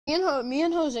Me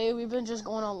and Jose, we've been just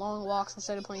going on long walks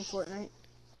instead of playing Fortnite.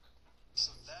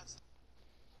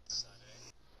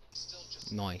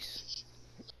 Nice.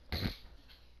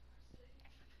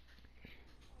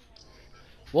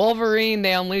 Wolverine,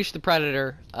 they unleashed the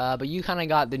Predator, but you kind of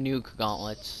got the nuke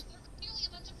gauntlets.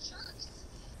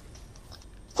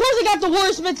 Of course I got the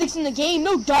worst mythics in the game,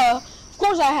 no duh. Of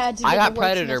course I had to get I got the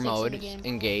worst Predator mythics mode in the game.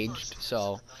 engaged,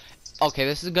 so... Okay,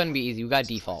 this is gonna be easy. We got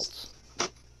defaults.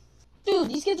 Dude,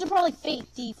 these kids are probably fake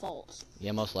defaults.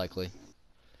 Yeah, most likely.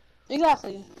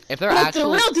 Exactly. If they're But actually... the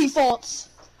real defaults,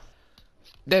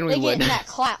 then we they would. get that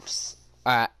claps.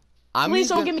 Alright. Please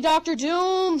don't give me Dr.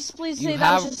 Dooms. Please say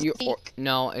that was just a fake.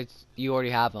 No, you already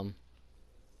have them.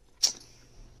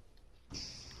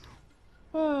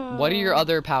 What are your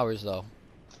other powers, though?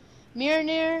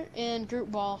 Mirror and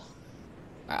Group Ball.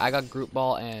 I got Group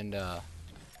Ball and,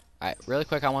 Alright, really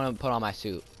quick, I want to put on my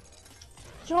suit.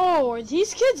 Yo, are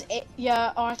these kids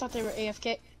yeah, oh, I thought they were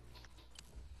AFK.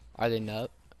 Are they nut?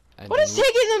 What is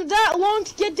taking them that long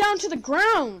to get down to the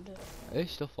ground? Are they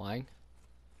still flying?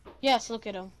 Yes, look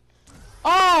at them.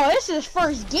 Oh, this is his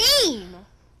first game!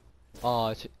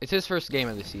 Oh, it's his first game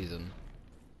of the season.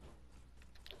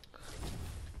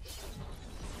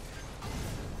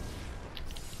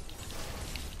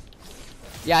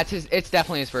 Yeah, it's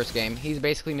definitely his first game. He's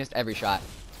basically missed every shot.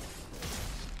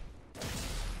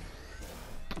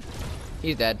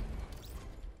 He's dead.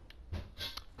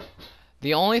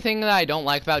 The only thing that I don't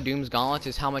like about Doom's gauntlets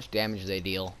is how much damage they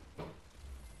deal.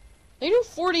 They do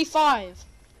 45.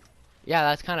 Yeah,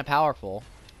 that's kind of powerful.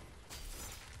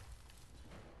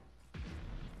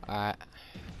 Alright.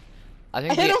 I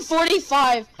hit him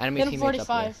 45. Enemy hit him teammates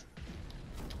 45. up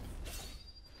there.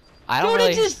 I don't Dude,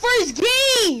 really... it's his first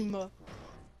game!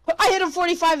 I hit him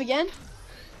 45 again.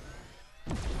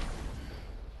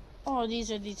 Oh,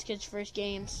 these are these kids' first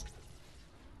games.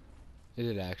 Is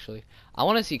it actually? I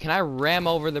want to see, can I ram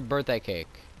over the birthday cake?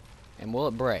 And will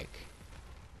it break?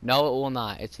 No, it will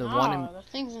not. It's the one in... the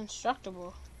thing's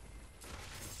indestructible.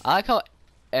 I like how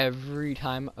every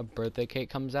time a birthday cake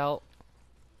comes out...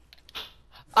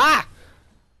 Ah!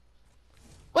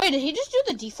 Wait, did he just do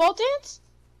the default dance?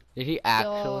 Did he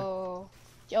actually?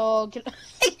 Yo,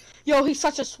 yo, he's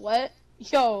such a sweat.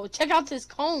 Yo, check out his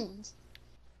cones.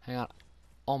 Hang on.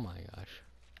 Oh my gosh.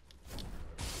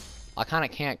 I kind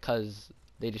of can't because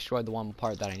they destroyed the one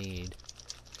part that I need.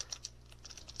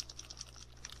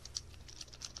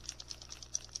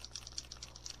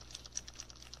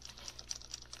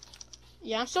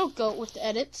 Yeah, I'm so goat with the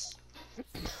edits.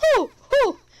 Yo,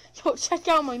 check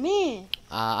out my man.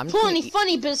 I'm Pull any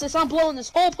funny business, I'm blowing this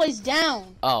whole place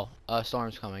down. Oh, a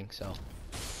storm's coming, so.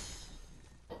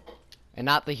 And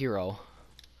not the hero.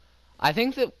 I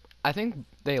think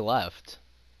they left.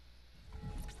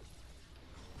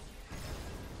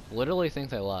 Literally think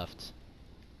they left.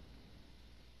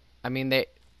 I mean,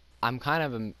 I'm kind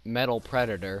of a metal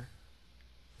predator.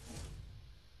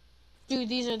 Dude,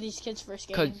 these are these kids' first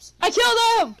games. I killed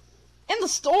them! In the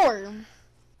storm.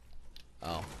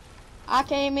 Oh. I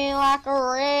came in like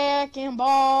a wrecking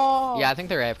ball. Yeah, I think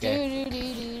they're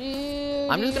AFK.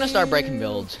 I'm just gonna start breaking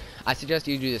builds. I suggest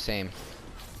you do the same.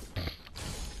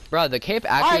 Bro, the cape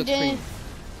actually looks pretty...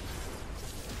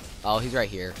 Oh, he's right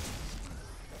here.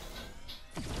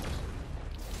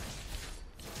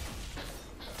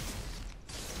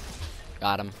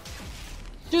 Got him.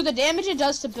 Dude, the damage it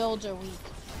does to builds are weak.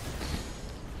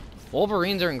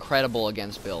 Wolverines are incredible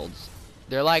against builds.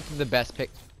 They're like the best pick.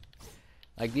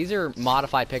 Like, these are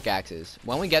modified pickaxes.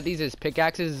 When we get these as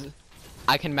pickaxes,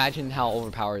 I can imagine how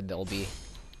overpowered they'll be.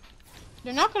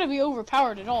 They're not going to be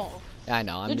overpowered at all. Yeah, I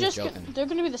know, I'm just joking. They're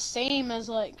going to be the same as,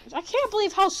 like... I can't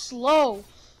believe how slow.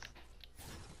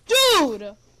 Dude!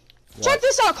 What? Check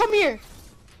this out, come here.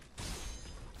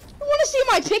 You want to see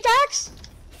my pickaxe?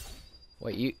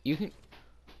 Wait, you can...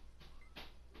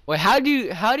 Wait, how do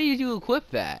you equip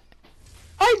that?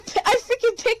 I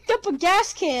freaking picked up a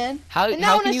gas can. How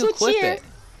can you equip it?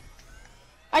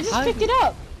 I just picked it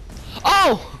up.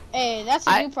 Oh! Hey, that's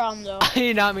a new problem though. I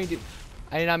did not mean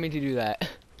to do that.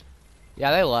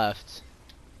 Yeah, they left.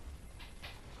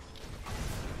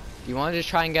 Do you want to just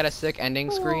try and get a sick ending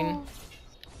screen?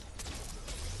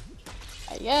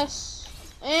 I guess.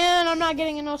 And I'm not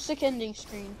getting a no sick ending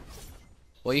screen.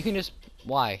 Well, you can just...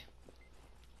 Why?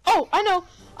 Oh, I know.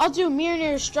 I'll do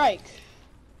Mirror Strike.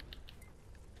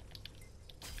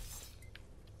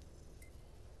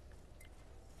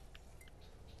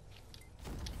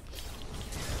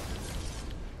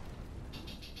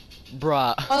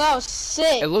 Bruh. Oh, that was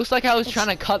sick. It looks like I was trying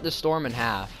to cut the storm in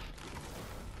half.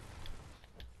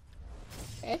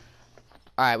 Okay.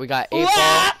 Alright, we got 8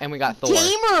 Ball and we got Thor.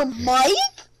 Gamer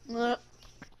Mike?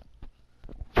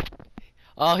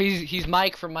 Oh, he's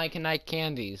Mike from Mike and Ike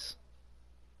Candies.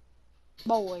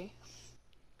 Boy.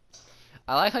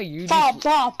 I like how you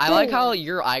Stop, I like how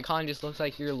your icon just looks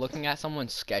like you're looking at someone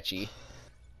sketchy.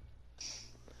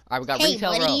 Alright, we got hey,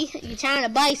 retail buddy, row. you trying to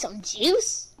buy some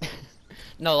juice?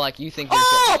 No, like you think you're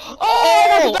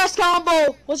I got the best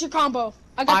combo! What's your combo?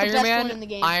 I got the Iron best one in the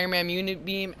game. Iron Man unit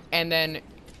beam and then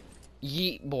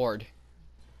yeet board.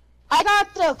 I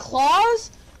got the claws,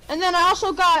 and then I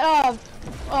also got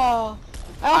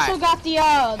got the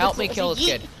help me kill this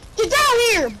kid. Get down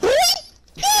here, boy!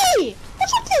 Hey!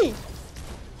 What's up there?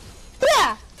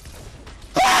 Yeah!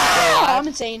 Ah! I'm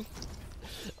insane.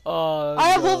 I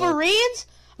have Wolverines,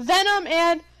 Venom,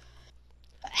 and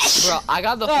bro, I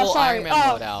got the full Iron Man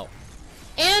mode out.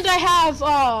 And I have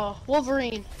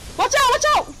Wolverine. Watch out! Watch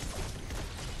out!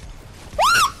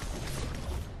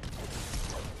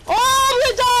 Oh, I'm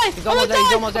gonna die! He's almost dead.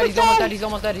 He's almost dead. He's almost dead. He's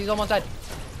almost dead. He's almost dead.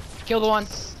 Kill the one.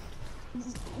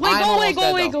 Wait, go away! Go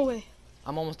away! Go away!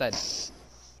 I'm almost dead.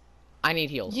 I need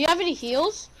heals. Do you have any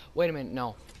heals? Wait a minute.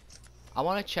 No. I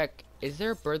want to check. Is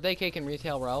there a birthday cake in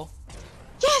retail row?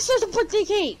 Yes, there's a birthday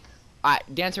cake. Alright,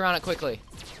 dance around it quickly.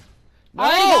 No! I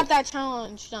already got that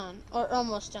challenge done, or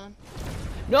almost done.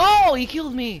 No, he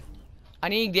killed me. I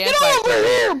need dance. Get over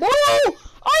here, boy!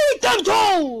 I eat them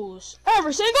toes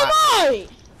every single night.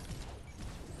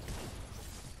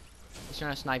 He's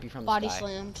trying to snipe you from the Body sky.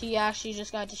 slammed. He actually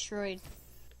just got destroyed.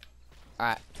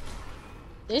 Alright.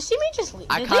 Did you see me just leave?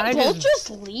 I Did they both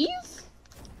just leave?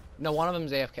 No, one of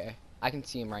them's AFK. I can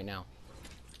see him right now.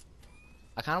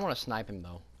 I kind of want to snipe him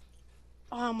though.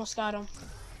 Oh, I almost got him.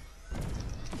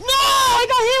 No, I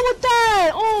got hit with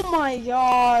that. Oh my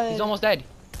god. He's almost dead.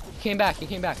 He came back. He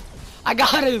came back. I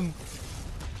got him.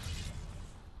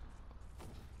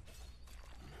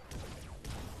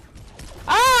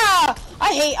 Ah!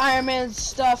 I hate Iron Man's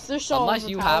stuff. They're so Unless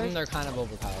you have them, overpowered. they're kind of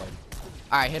overpowered.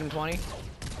 Alright, hit him 20.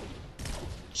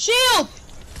 Shield!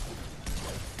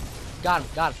 Got him.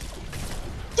 Got him.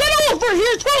 Get over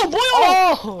here too, boy!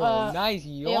 Oh, nice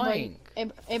yoink.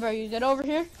 Hey, bro, you get over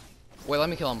here? Wait, let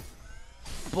me kill him.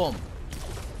 Boom.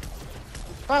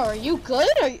 Bro, are you good?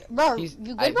 Bro, you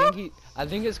good, bro? I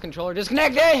think his controller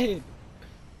disconnected.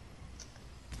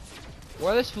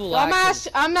 Where this fool I'm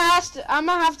gonna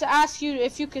have to ask you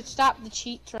if you could stop the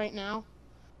cheats right now.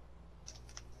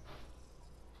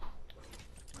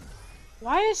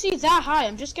 Why is he that high?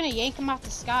 I'm just gonna yank him out the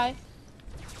sky.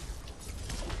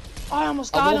 Oh, I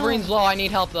almost got him. Wolverine's low. I need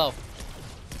help though.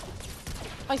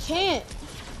 I can't.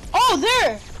 Oh,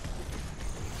 there!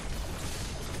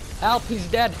 Help! He's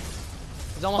dead.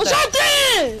 He's almost What's dead. up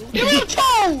there? Give me a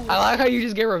toe! I like how you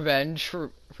just get revenge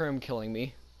for him killing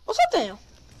me. What's up there?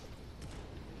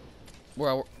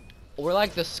 We're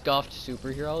like the scuffed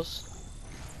superheroes.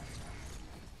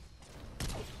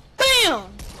 Bam!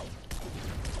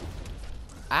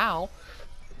 Ow.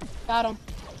 Got him.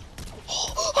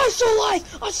 I'm still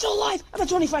alive! I'm still alive! I'm at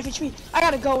 25 HP. I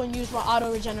gotta go and use my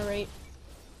auto regenerate.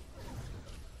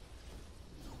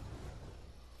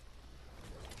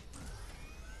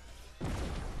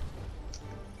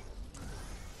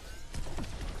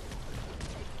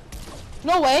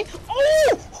 No way!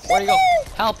 Oh! Where'd he go?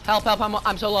 Help! Help! Help!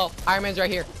 I'm so low. Iron Man's right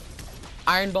here.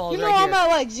 Iron Ball's You know right here. I'm at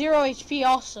like 0 HP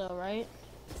also, right?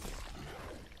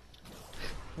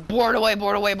 Board away!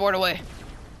 Board away! Board away!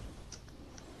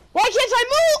 Why can't I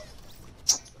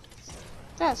move?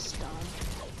 That's dumb.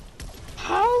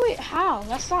 How?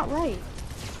 That's not right.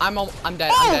 I'm dead. Oh, I'm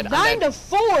dead. I'm 9 dead. to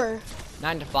 4.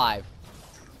 9 to 5.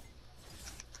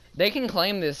 They can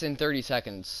claim this in 30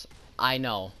 seconds. I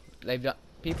know.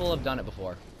 People have done it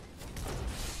before.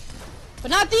 But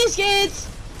not these kids.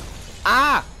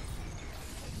 Ah!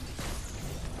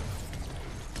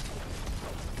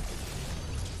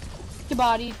 Get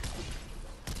bodied.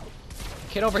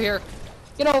 Kid over here.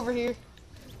 Get over here.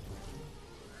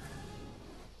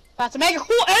 About to make a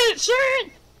cool edit,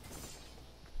 shit.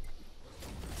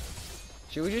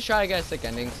 Should we just try to get a sick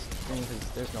ending screen?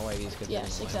 Because there's no way these kids.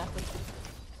 Yes, are gonna win. exactly.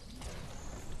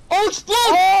 Oh, explode!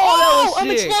 Oh, that was I'm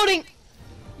sick. exploding.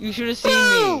 You should have seen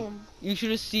Boom. me. You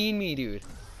should have seen me, dude.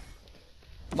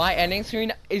 My ending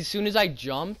screen, as soon as I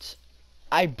jumped,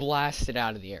 I blasted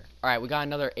out of the air. Alright, we got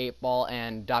another 8-ball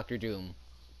and Dr. Doom.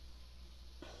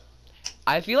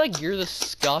 I feel like you're the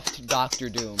scuffed Dr.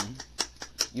 Doom.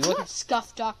 You look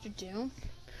scuffed Dr. Doom.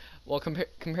 well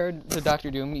compared to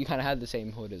Dr. Doom, you kind of had the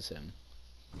same hood as him.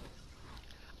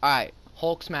 Alright,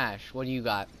 Hulk smash. What do you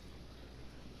got?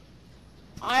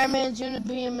 Iron Man's unit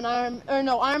beam and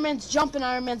Iron Man's jump and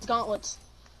Iron Man's gauntlets.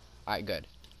 Alright, good.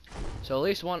 So at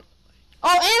least one. Oh,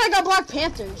 and I got Black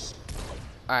Panthers.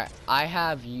 Alright, I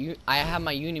have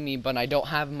my Unimi, but I don't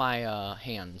have my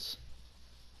hands.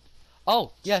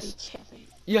 Oh, yes.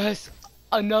 Yes.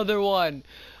 Another one.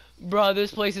 Bruh,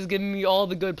 this place is giving me all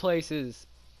the good places.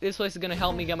 This place is gonna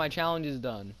help me get my challenges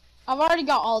done. I've already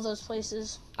got all those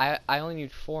places. I only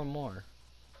need 4 more.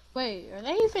 Wait, are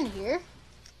they even here?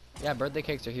 Yeah, birthday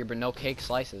cakes are here, but no cake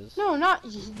slices. No, not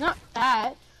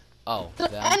that. Oh, The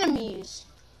them? enemies.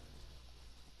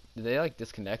 Did they like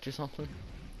disconnect or something?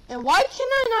 And why can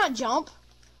I not jump?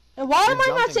 And why You're am I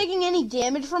not jumping. taking any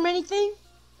damage from anything?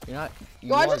 You're not.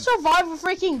 Yo, I just survived a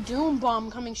freaking doom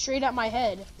bomb coming straight at my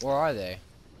head. Where are they?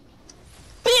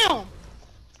 BAM!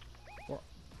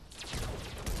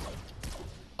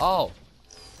 Oh.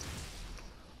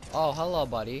 Oh, hello,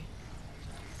 buddy.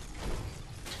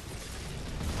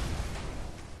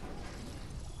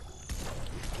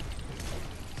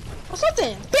 What's up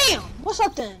then? BAM! What's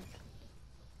up then?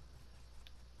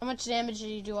 How much damage did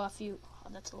he do off you? Oh,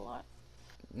 that's a lot.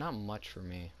 Not much for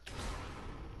me.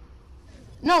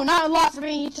 No, not a lot for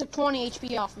me. He took 20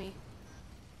 HP off me.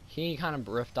 He kind of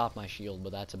ripped off my shield,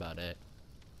 but that's about it.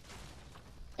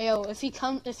 Yo, if he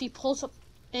pulls up,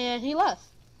 and he left.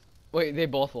 Wait, they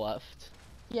both left.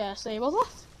 Yes, they both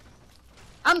left.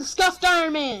 I'm the Scuffed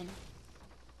Iron Man.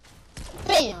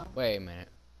 Bam. Wait a minute.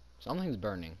 Something's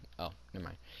burning. Oh, never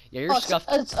mind. Yeah, you're scuffed.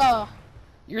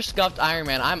 You're scuffed Iron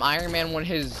Man. I'm Iron Man when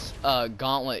his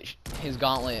gauntlet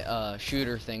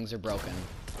shooter things are broken.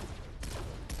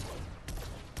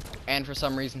 And for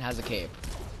some reason has a cape.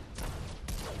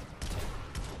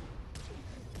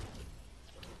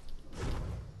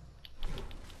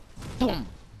 Boom.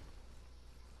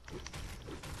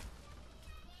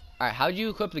 Alright, how'd you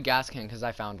equip the gas can? Because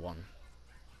I found one.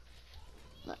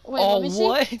 Wait, oh, let me see.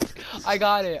 what? I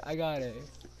got it. I got it.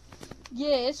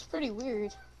 Yeah, it's pretty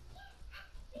weird.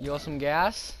 You want some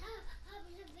gas?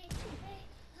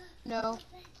 No.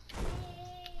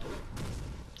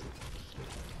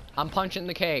 I'm punching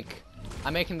the cake.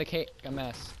 I'm making the cake a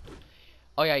mess.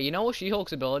 Oh yeah, you know what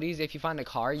She-Hulk's abilities? If you find a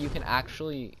car, you can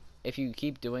actually, if you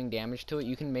keep doing damage to it,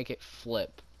 you can make it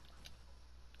flip.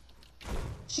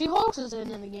 She-Hulk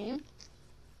isn't in the game.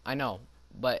 I know,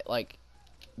 but like,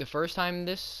 the first time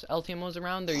this LTM was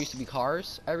around, there used to be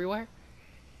cars everywhere.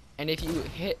 And if you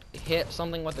hit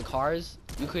something with the cars,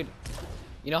 you could,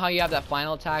 you know how you have that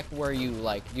final attack where you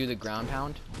like do the ground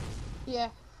pound? Yeah.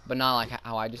 But not like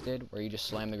how I just did, where you just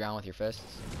slam the ground with your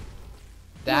fists.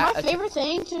 My favorite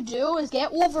thing to do is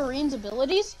get Wolverine's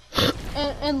abilities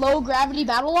and low gravity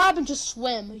battle lab and just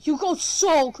swim. You go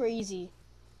so crazy.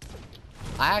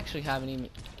 I actually haven't even,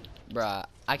 bruh.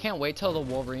 I can't wait till the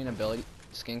Wolverine ability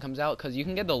skin comes out, because you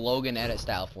can get the Logan edit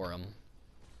style for him.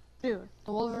 Dude,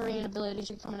 the Wolverine abilities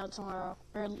are coming out tomorrow.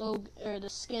 Or the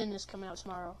skin is coming out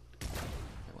tomorrow.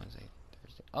 Wednesday,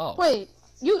 Thursday. Oh. Wait,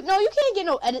 you can't get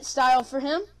no edit style for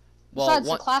him. Well, besides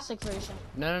the classic version.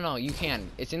 No, you can.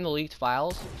 It's in the leaked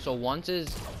files. So once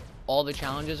all the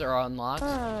challenges are unlocked.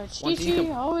 Chi-Chi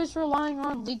always relying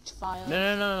on leaked files.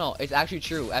 No. It's actually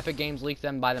true. Epic Games leaked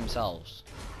them by themselves.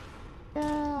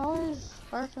 Yeah, always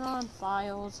working on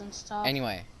files and stuff.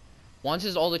 Anyway,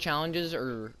 once all the challenges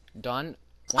are done.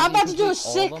 I'm about to do a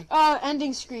sick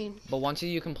ending screen. But once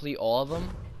you complete all of them,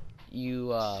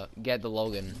 you get the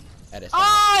Logan edit style.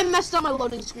 Oh, I messed up my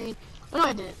loading screen. Oh, no,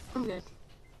 I did. I'm good.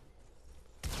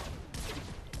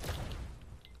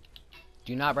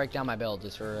 Do not break down my builds.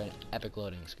 It's for an epic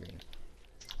loading screen.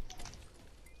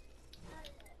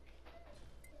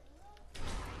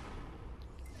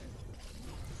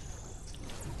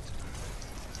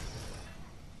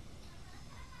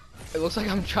 It looks like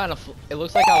I'm trying to. It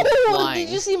looks like I was flying.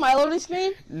 Did you see my loading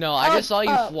screen? No, I just saw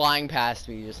you flying past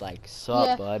me, just like,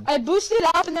 sup, bud. I boosted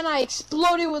up and then I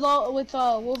exploded with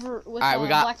Wolverine.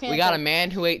 Black Panther. We got a man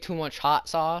who ate too much hot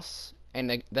sauce,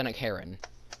 and then a Karen.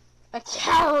 A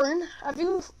Karen? Have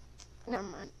you? Never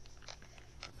mind.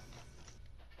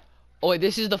 Oh wait,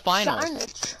 this is the finals.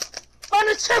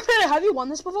 Have you won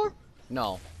this before?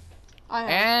 No. I have.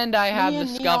 And I have the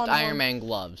scuffed Iron Man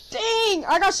gloves. Dang!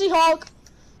 I got She-Hulk.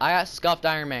 I got scuffed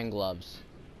Iron Man gloves.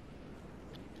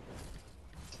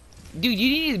 Dude, you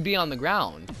need to be on the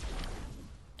ground.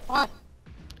 Why?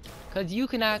 Cause you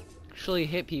can actually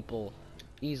hit people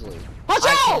easily. Watch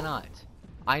I out! cannot.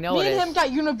 I know it Me is. and him got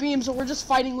unibeams, so we're just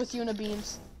fighting with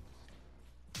unibeams.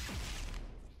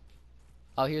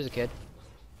 Oh, here's a kid.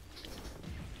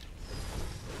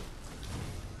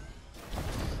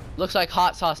 Looks like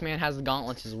Hot Sauce Man has the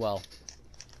gauntlets as well.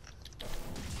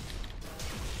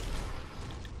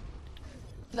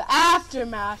 The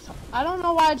aftermath. I don't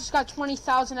know why I just got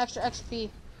 20,000 extra XP.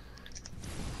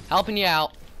 Helping you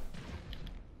out.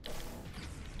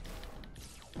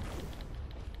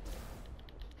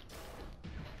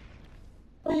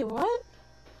 Wait, what?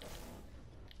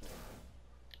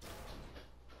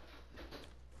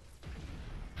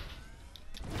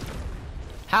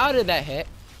 How did that hit?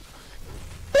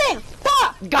 Bam!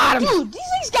 Pop! Got him! Dude, these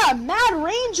things got mad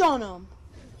range on them.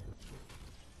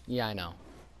 Yeah, I know.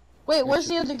 Wait, where's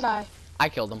the other guy? I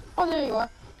killed him. Oh, there you are.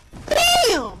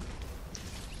 Bam!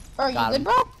 Are you Got good, him.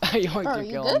 bro? I yoinked Are your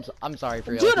you kill. good? I'm sorry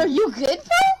for Dude, are yoinking. you good,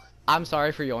 bro? I'm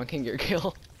sorry for yoinking your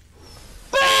kill.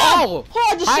 Bam! Oh! Oh,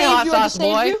 I just Hi, saved hot you. I just sauce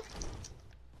saved boy. you.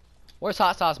 Where's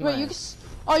hot sauce Wait, man? you can.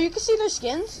 Oh, you can see their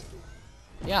skins.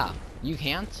 Yeah, you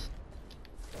can't.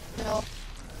 No.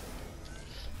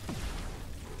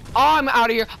 Oh, I'm out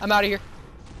of here. I'm out of here.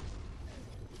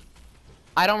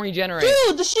 I don't regenerate.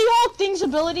 Dude, the She-Hulk thing's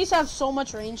abilities have so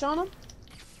much range on them.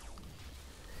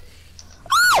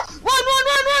 Ah! Run!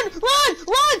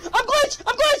 I'm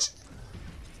glitched!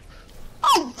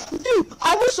 Oh, dude,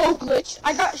 I was so glitched.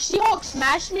 She-Hulk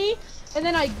smashed me, and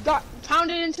then I got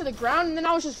pounded into the ground, and then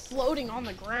I was just floating on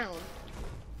the ground.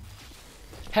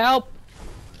 Help!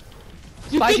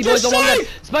 You Spicy think you're boy's almost safe?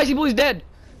 dead. Spicy boy's dead.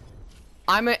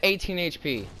 I'm at 18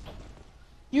 HP.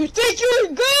 You think you're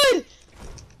good?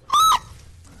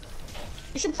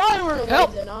 You should probably run away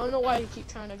Help! then. I don't know why you keep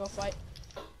trying to go fight.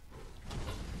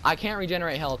 I can't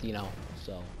regenerate health, you know,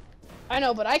 so. I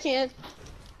know, but I can.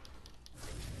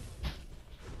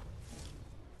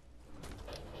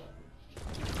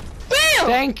 Bam!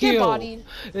 Thank Get you. bodied.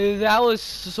 That was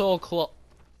so close.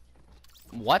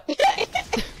 What?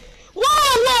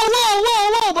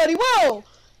 Whoa, buddy, whoa!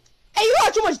 Hey, you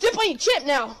got too much dip on your chip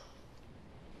now.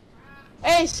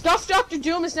 Hey, Scuff Dr.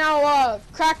 Doom is now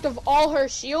cracked of all her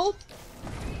shield.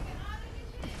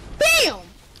 Bam!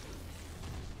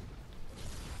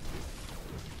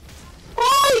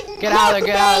 Oh, Get out of there,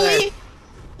 get out of there. guacamole!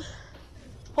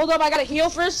 Hold up, I gotta heal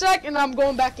for a sec, and I'm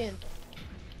going back in.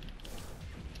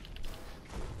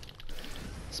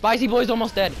 Spicy boy's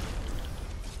almost dead.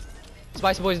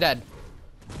 Spicy boy's dead.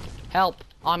 Help!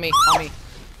 On me!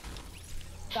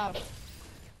 Got him.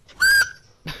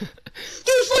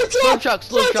 Dude, slip truck!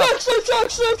 Slip truck!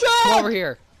 Come over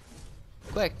here.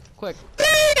 Quick!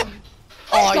 Bam!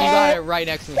 Oh, you got it right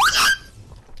next to me.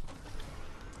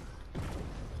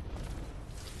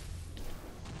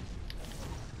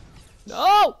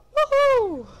 No!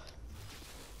 Woohoo!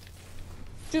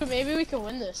 Dude, maybe we can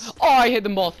win this. Oh, I hit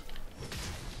them both.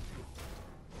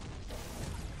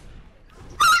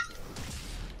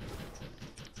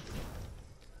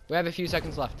 We have a few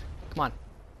seconds left. Come on.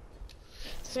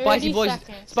 30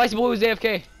 seconds. Spicy boy was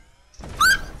AFK.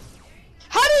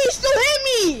 How did he still hit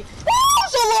me?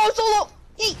 Oh, so low.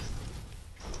 Eat.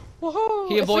 Whoa.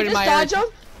 He avoided my dodge him.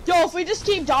 Yo, if we just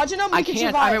keep dodging him, we can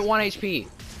can't. survive. I'm at 1 HP.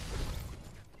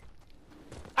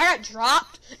 I got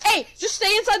dropped. Hey, just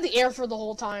stay inside the air for the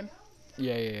whole time.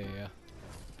 Yeah.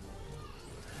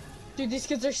 Dude, these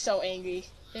kids are so angry.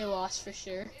 They lost for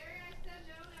sure.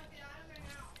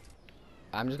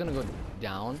 I'm just gonna go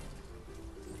down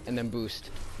and then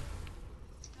boost.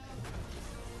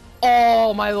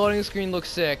 Oh, my loading screen looks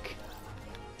sick.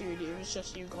 Dude, it was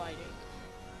just you gliding.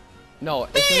 No,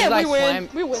 as soon as I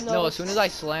slammed, we win no, those. as soon as I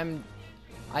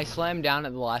slammed down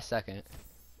at the last second,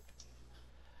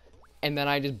 and then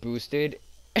I just boosted,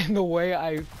 and the way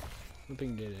I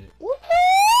flipping did it. Woo!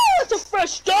 It's a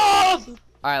fresh stuff. All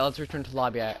right, let's return to the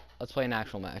lobby. Let's play an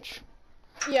actual match.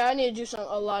 Yeah, I need to do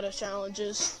a lot of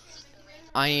challenges.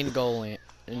 I need to go in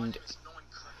and.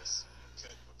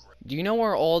 Do you know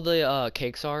where all the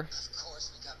cakes are?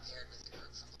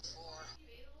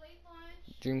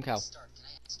 Dream cow.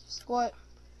 What?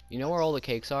 You know where all the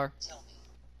cakes are?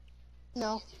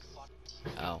 No.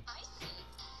 Oh.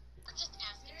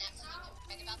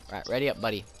 Alright, ready up,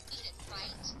 buddy.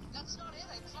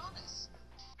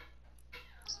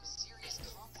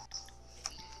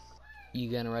 You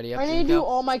gonna ready up? I need to Dream do cow?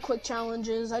 all my quick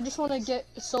challenges. I just want to get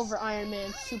a silver Iron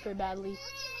Man super badly.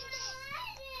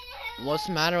 What's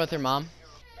the matter with her, Mom?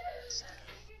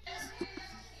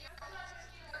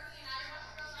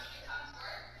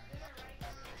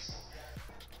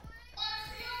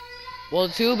 Well,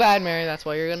 too bad, Mary. That's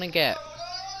what you're gonna get.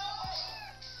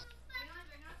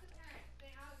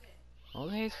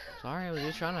 Okay, sorry. I was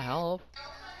just trying to help.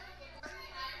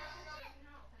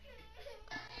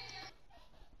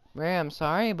 Mary, I'm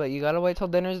sorry, but you gotta wait till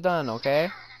dinner's done, okay?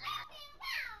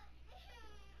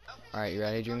 Alright, you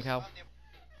ready, Dream Cow?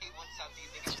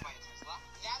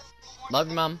 Love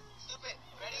you, Mom.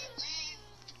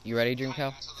 You ready, Dream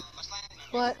Cow?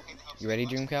 What? You ready,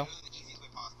 Dream Cow?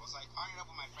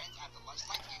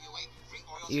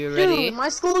 You ready? Dude, my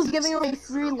school is giving away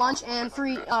free lunch and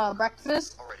free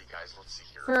breakfast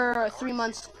for 3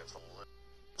 months.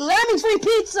 So that means free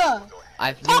pizza!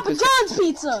 I think Papa this- John's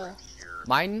pizza!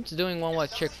 mine's doing one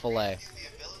with Chick-fil-A.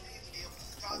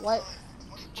 What?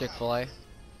 Chick-fil-A.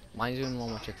 Mine's doing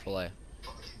one with Chick-fil-A.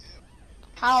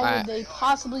 How Alright. would they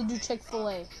possibly do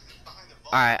Chick-fil-A?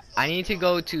 Alright, I need to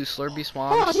go to Slurpy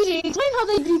Hold on, Swamps. GG, explain how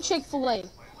they do Chick-fil-A.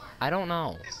 I don't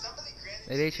know.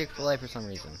 They did Chick-fil-A for some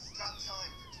reason.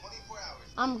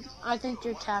 I think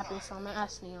you're capping, so I'm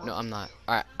asking you. No, I'm not.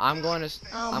 Alright, I'm going to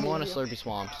believe you. Slurpy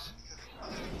Swamps.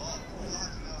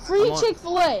 Free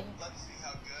Chick-fil-A.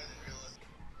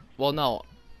 Well, no.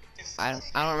 I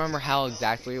don't remember how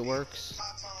exactly it works.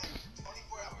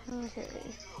 Okay.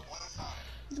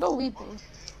 Go weeping.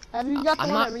 Have you got the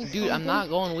one that reads Dude, I'm not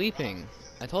going weeping.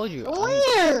 I told you.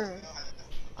 Where?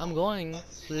 I'm going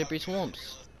Slippery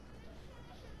Swamps.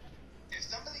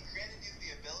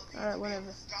 Alright,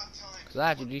 whatever. Cause I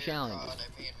have to do challenges.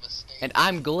 And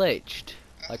I'm glitched.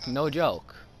 Like, no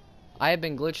joke. I have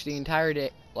been glitched the entire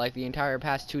day, like the entire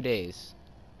past 2 days.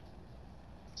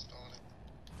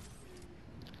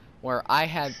 Where I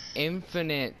have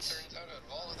infinite,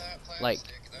 like,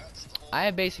 I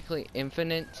have basically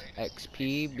infinite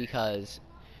XP because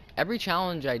every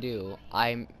challenge I do,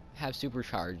 I have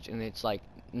supercharged and it's like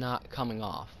not coming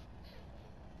off.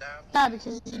 Yeah,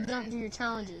 because you don't do your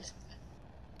challenges.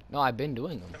 No, I've been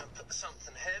doing them.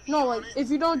 No, like if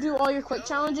you don't do all your quick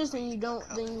challenges, then you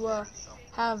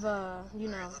have you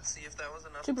know,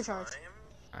 supercharged.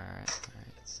 Alright.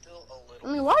 I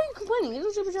mean, why are you complaining?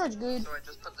 It's a supercharge, good.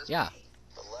 Yeah.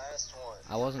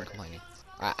 I wasn't complaining.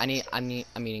 Alright,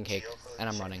 I'm eating cake and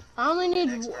I'm running. I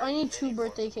need 2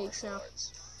 birthday cakes now.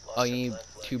 Oh, you need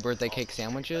 2 birthday cake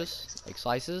sandwiches? Like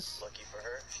slices?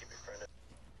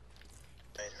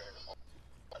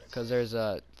 Cause there's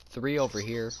 3 over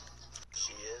here.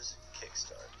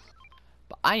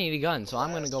 But I need a gun, so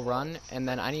I'm gonna go run, and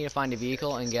then I need to find a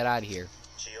vehicle and get out of here.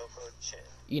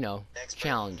 You know,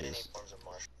 challenges.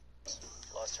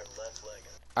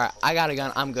 Alright, I got a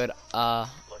gun, I'm good. I'm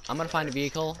gonna find a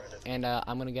vehicle, and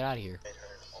I'm gonna get out of here.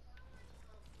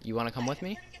 You wanna come with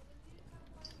me?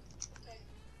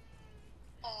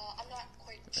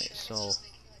 Alright, so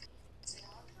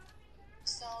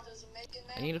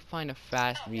I need to find a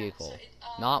fast vehicle,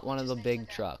 not one of the big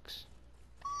trucks.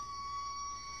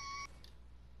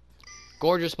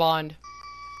 Gorger spawned.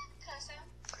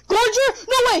 Gorger?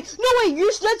 No way, you're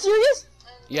that serious?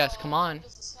 Yes, come on.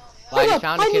 But I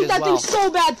found a I kid need as that well. thing so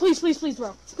bad, please, bro,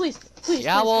 please. Yeah, please,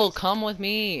 well, please. come with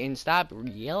me and stop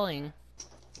yelling.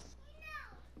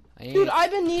 Dude,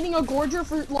 I've been needing a Gorger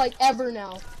for like ever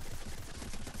now.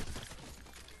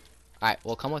 Alright,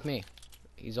 well, come with me.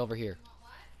 He's over here.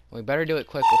 We better do it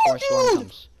quick before a storm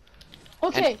comes.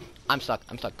 Okay. And I'm stuck.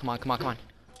 Come on.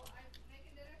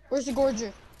 Where's the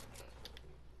Gorger?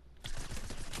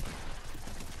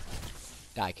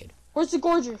 Die, kid. Where's the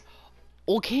Gorger?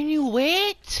 Oh, can you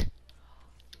wait?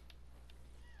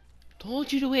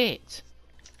 Told you to wait.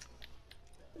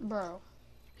 Bro.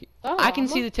 I can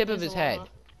see the tip of his head.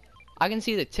 I can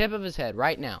see the tip of his head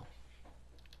right now.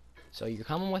 So you're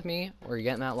coming with me, or you're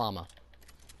getting that llama.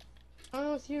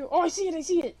 I'm with you. Oh, I see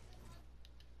it.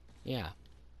 Yeah.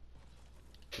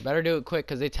 You better do it quick,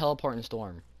 because they teleport in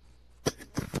storm.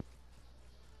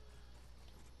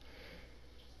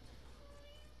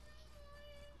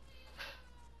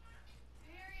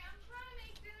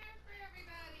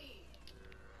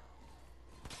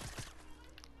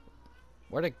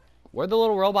 Where'd the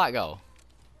little robot go?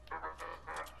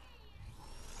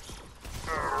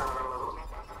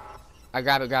 I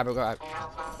grab it. Alright,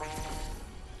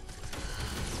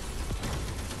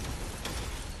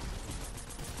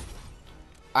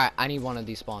 I need one of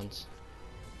these spawns.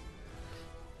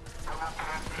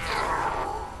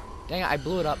 Dang it, I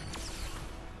blew it up.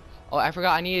 Oh, I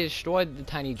forgot, I need to destroy the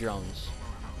tiny drones.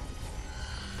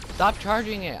 Stop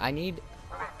charging it, I need...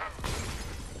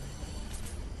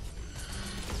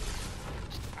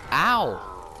 Ow!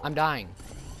 I'm dying.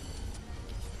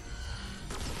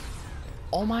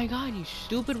 Oh my god, you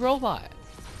stupid robot.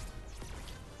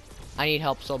 I need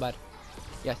help so bad.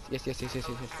 Yes.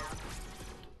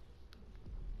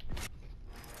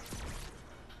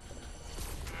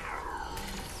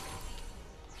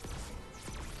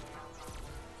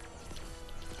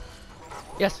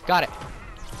 Yes, got it.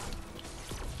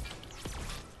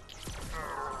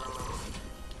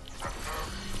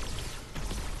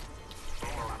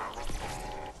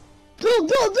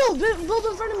 Build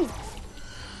in front of me.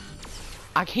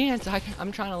 I can't.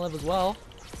 I'm trying to live as well.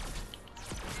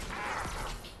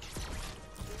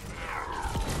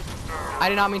 I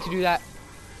did not mean to do that.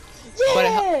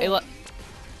 Yeah. But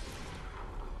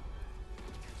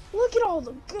Look at all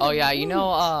the good oh yeah, loot.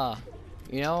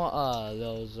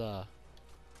 those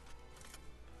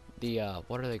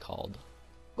what are they called?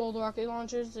 Gold rocket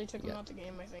launchers. They took them out the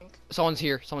game, I think. Someone's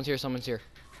here.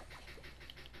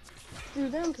 Through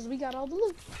them, because we got all the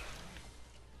loot.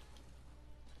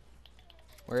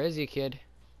 Where is he, kid?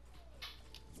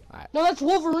 No, that's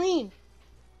Wolverine.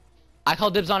 I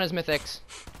call dibs on his mythics.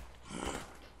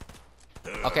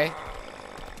 Okay.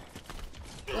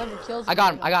 Whoever kills I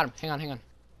got him. I got him. Hang on, hang on.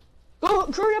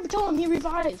 Go, hurry up and kill him. He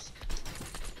revives.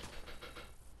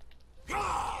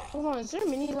 Hold on, is there a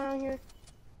mini around here?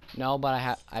 No, but I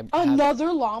have.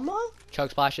 Another llama? Chug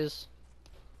splashes.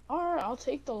 Alright, I'll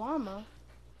take the llama.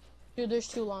 Dude, there's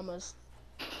 2 llamas.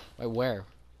 Wait, where?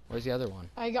 Where's the other one?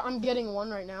 I'm getting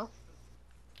one right now.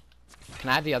 Can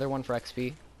I have the other one for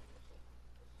XP?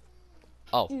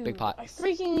 Oh, Dude, big pot. I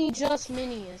freaking need just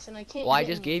minis, and I can't. Well, I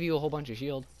just gave you a whole bunch of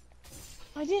shield.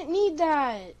 I didn't need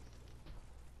that.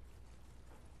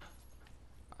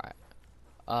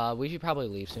 We should probably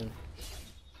leave soon.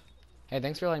 Hey,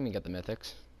 thanks for letting me get the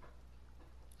mythics.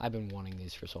 I've been wanting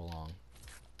these for so long.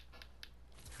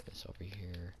 Put this over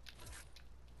here.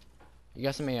 You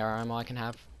got some AR ammo I can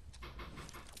have?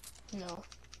 No.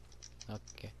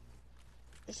 Okay.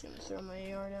 Just gonna throw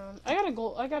my AR down. I got a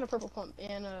gold. I got a purple pump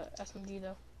and a SMG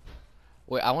though.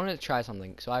 Wait, I want to try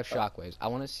something. So I have shockwaves. I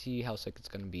want to see how sick it's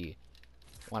gonna be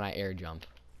when I air jump.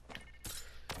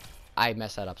 I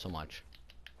messed that up so much.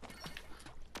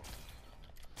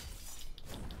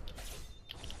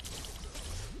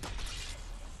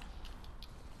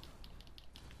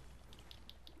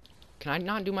 Can I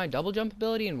not do my double jump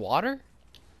ability in water?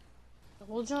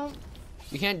 Double jump?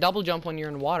 You can't double jump when you're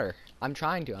in water. I'm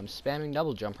trying to. I'm spamming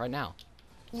double jump right now.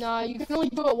 Nah, you can only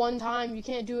do it one time. You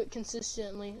can't do it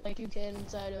consistently like you can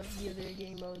inside of the other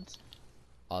game modes.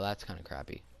 Oh, that's kind of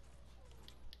crappy.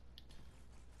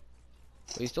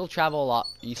 But you still travel a lot.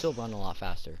 You still run a lot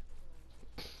faster.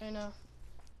 I know.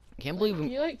 I can't believe Can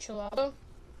you like chill out though?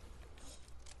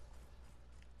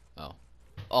 Oh.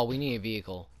 Oh, we need a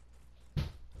vehicle.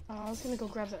 I was gonna go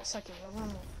grab that second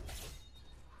one.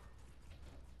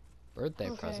 Birthday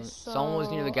Okay, present. so Someone was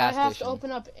near the gas I have station. to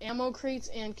open up ammo crates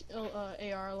and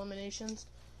AR eliminations.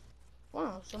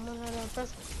 Wow, someone had a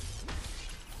present.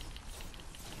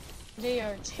 They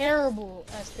are terrible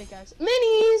as pickaxe.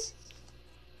 Minis!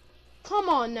 Come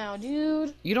on now,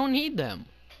 dude. You don't need them.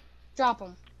 Drop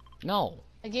them. No.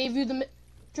 I gave you the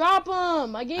drop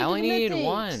them. I gave I you only the needed mythics.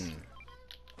 one.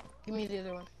 Give me the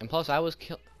other one. And plus,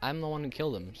 I'm the one who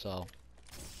killed him, so.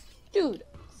 Dude,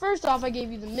 first off, I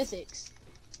gave you the mythics.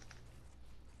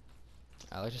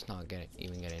 Alright, let's just not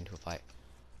even get into a fight.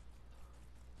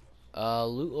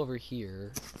 Loot over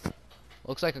here.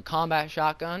 Looks like a combat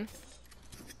shotgun.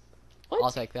 What?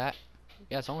 I'll take that.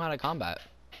 Yeah, someone had a combat.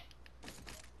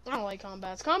 I don't like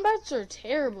combats. Combats are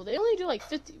terrible. They only do like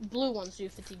 50. Blue ones do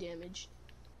 50 damage.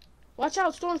 Watch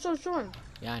out, storm, storm, storm.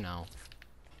 Yeah, I know.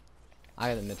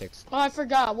 I got the mythics. Oh, I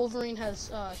forgot. Wolverine has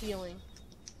healing.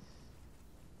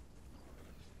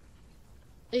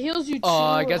 It heals you 2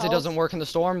 I guess health. it doesn't work in the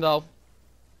storm, though.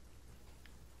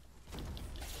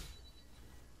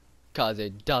 Because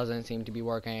it doesn't seem to be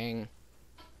working.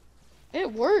 It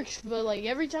works, but like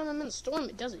every time I'm in the storm,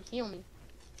 it doesn't heal me.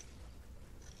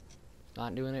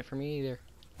 Not doing it for me either.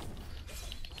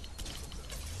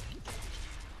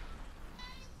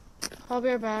 I'll be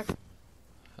right back.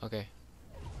 Okay.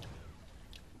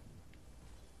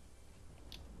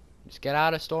 Just get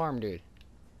out of storm, dude.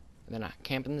 And then I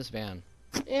camp in this van.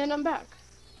 And I'm back.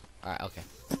 Alright, okay.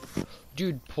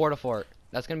 Dude, Portafort.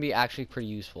 That's gonna be actually pretty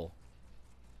useful.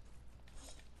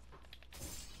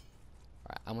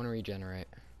 Alright, I'm gonna regenerate.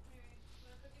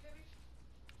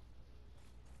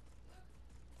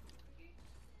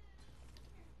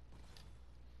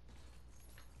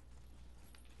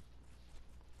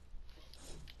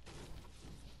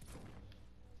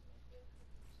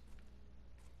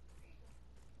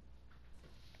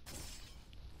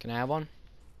 Can I have one?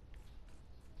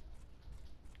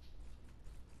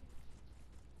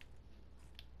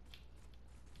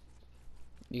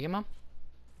 You okay, Mom?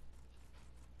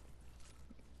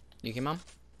 You okay, Mom?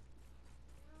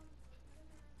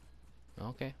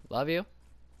 Okay, love you.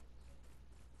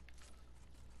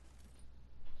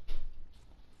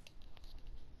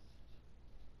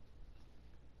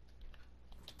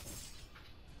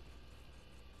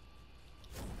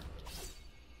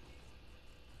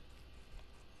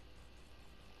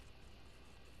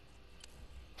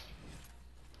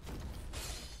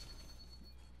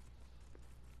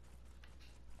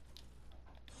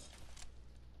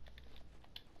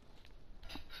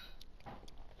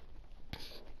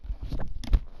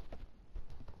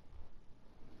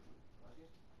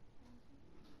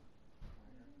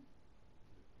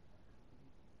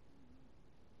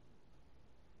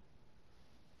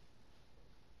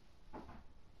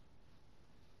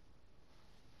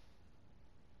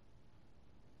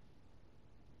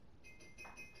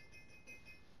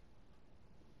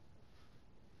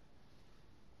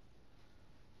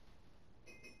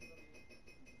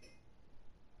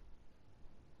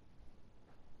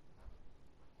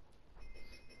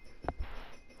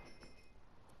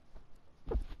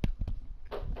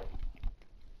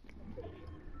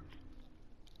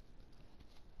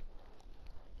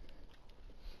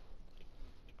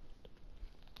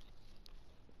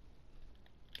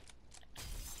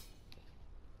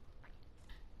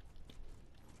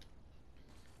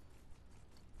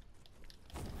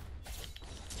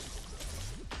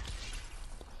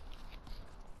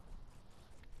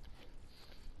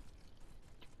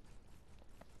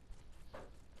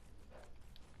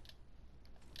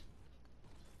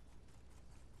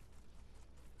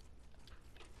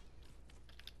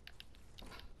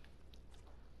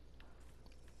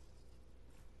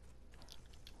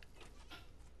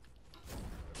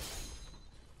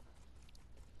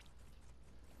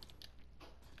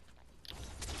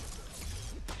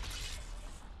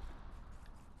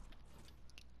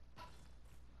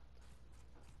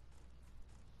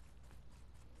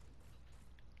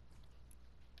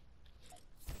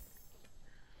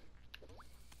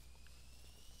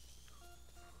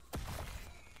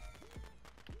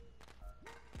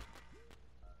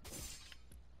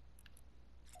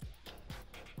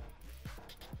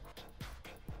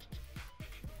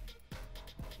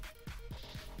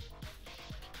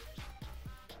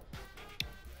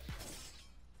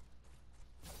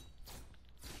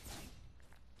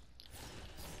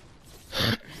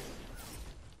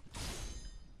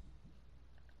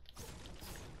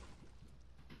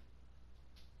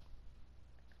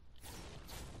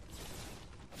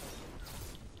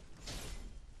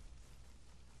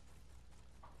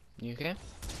 You okay?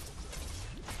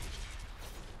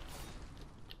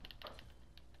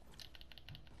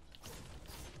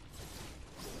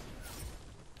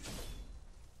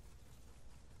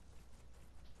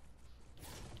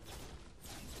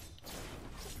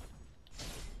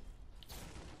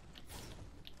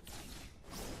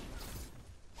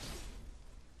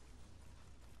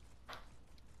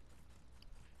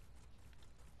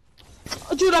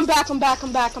 Oh, dude, I'm back. Oh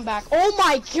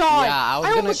my god! Yeah,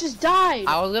 I almost just died.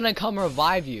 I was gonna come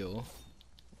revive you.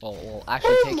 Well,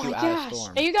 actually Oh take my you out gosh! of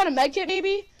storm. Hey, you got a med kit,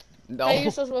 maybe? No. Can I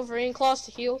use those Wolverine claws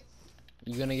to heal?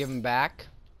 You gonna give him back?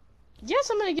 Yes,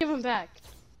 I'm gonna give him back.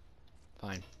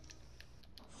 Fine.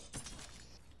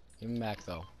 Give him back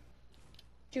though.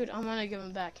 Dude, I'm gonna give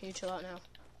him back. Can you chill out now?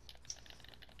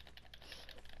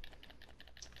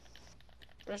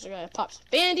 First, I gotta pop some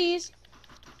bandies.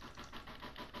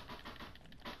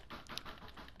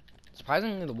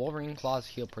 Surprisingly, the Wolverine claws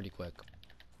heal pretty quick.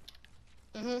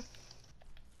 Dude,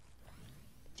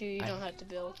 you don't have to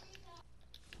build.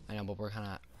 I know, but we're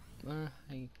kind of.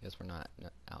 I guess we're not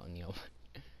out in the open.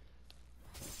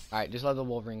 All right, just let the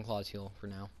Wolverine claws heal for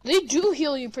now. They do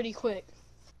heal you pretty quick.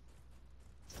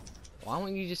 Why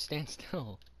don't you just stand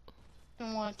still? I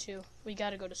don't want to. We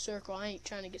gotta go to circle. I ain't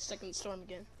trying to get stuck in the storm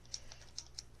again.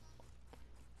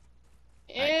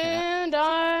 And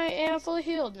I am fully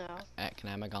healed now. Can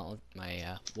I have my gauntlet,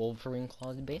 my Wolverine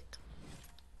claws back?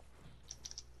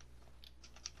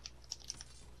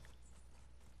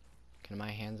 Can my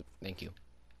hands? Thank you.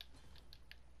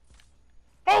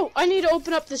 Oh, I need to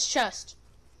open up this chest.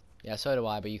 Yeah, so do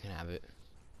I, but you can have it.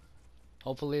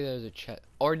 Hopefully there's a chest.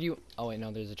 Or do you? Oh wait,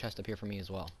 no, there's a chest up here for me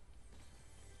as well.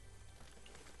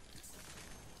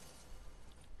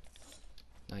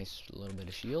 Nice little bit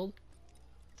of shield.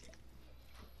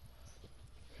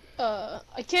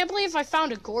 I can't believe I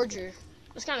found a Gorger.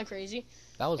 That's kind of crazy.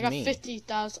 That was I got me.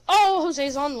 50,000. Oh,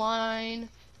 Jose's online.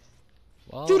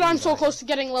 Well, Dude, I'm so close to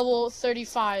getting level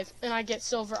 35, and I get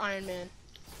Silver Iron Man.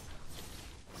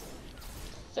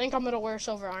 I think I'm gonna wear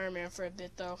Silver Iron Man for a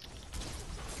bit, though.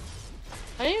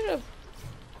 I need to...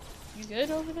 You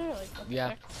good over there? Like, what the Yeah,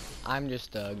 heck? I'm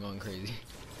just going crazy.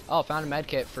 Oh, found a med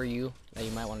kit for you that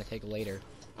you might want to take later.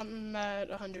 I'm at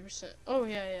 100%. Oh,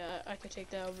 yeah, I could take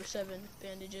that over 7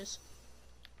 bandages.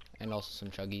 And also some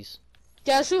chuggies.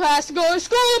 Guess who has to go to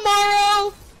school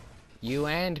tomorrow? You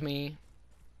and me.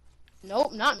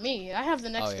 Nope, not me. I have the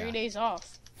next Oh, 3 yeah. days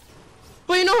off.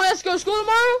 But you know who has to go to school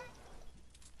tomorrow?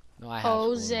 No, I have school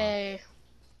tomorrow. Jose.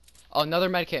 Oh, another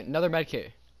med kit. Another med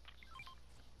kit.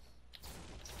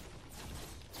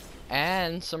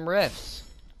 And some rifts.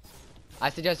 I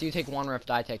suggest you take one rift,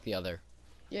 I take the other.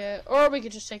 Yeah, or we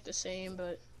could just take the same,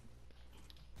 but...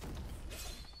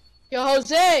 Yo,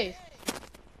 Jose!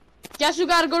 Guess who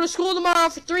gotta go to school tomorrow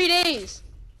for 3 days?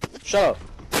 Shut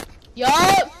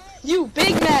Yup! You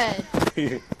big man! up.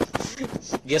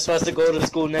 Guess who has to go to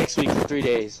school next week for 3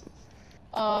 days?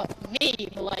 Me,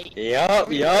 like... Yup.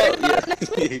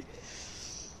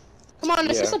 Come on,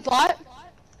 is this Yeah. a bot?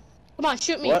 Come on,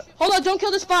 shoot me. What? Hold on, don't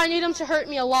kill this bot, I need him to hurt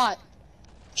me a lot.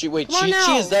 Wait, Come on Chi-Chi,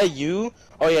 now. is that you?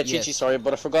 Oh yeah, Chi-Chi, Yes. sorry,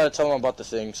 but I forgot to tell him about the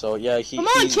thing, so yeah, Come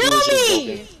on, he kill was just me!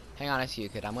 joking. Hang on, I see you,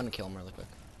 kid. I'm gonna kill him really quick.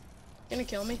 Gonna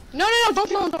kill me? No, don't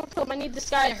kill him, I need this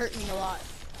guy to hurt me a lot.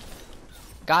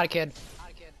 Got it, kid.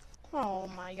 Oh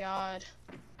my god.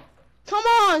 Come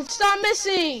on, stop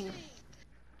missing!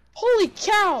 Holy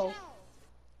cow!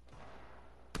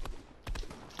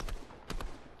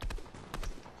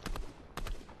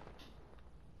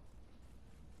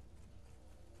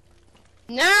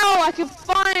 Now I can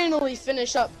finally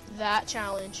finish up that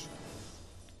challenge.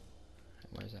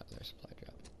 Where's that? There's supply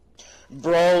drop.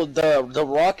 Bro, the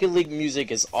Rocket League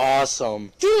music is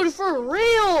awesome. Dude, for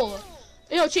real!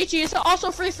 Yo, Chi-Chi, is it also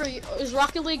free for you? Is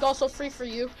Rocket League also free for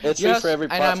you? It's free for every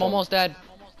and platform. I'm almost dead.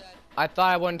 I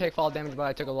thought I wouldn't take fall damage, but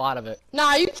I took a lot of it.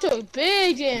 Nah, you took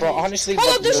big damage. Bro, honestly,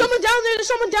 Hold up, there's the- someone down there, there's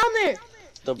someone down there!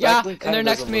 The Yeah, Black Link and they're kinda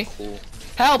next to doesn't me. look cool.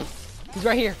 Help! He's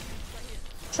right here.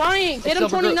 Trying, get him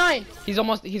Silver Group. 29. He's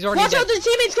already Watch dead. out, the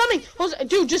teammate's coming! Jose,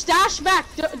 dude, just dash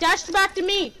back to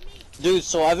me! Dude,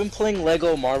 so I've been playing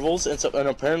Lego Marvels, and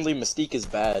apparently Mystique is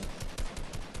bad.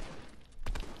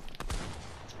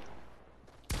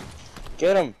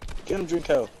 Get him,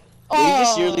 Drinko. Did he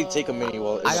just yearly take a mini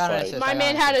while in I the got an fight? assist. My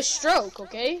man had a stroke,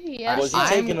 okay? He had a Was he stroke.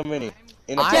 taking a mini?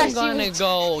 In a I'm Yes, he gonna was-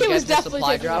 go he get was the definitely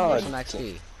supply taking drop a with minute. some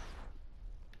XP.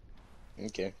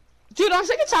 Okay. Dude, I'm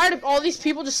sick and tired of all these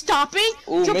people just stopping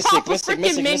Ooh, to Mystic, pop a Mystic, freaking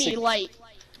Mystic, mini Mystic. light.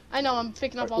 I know, I'm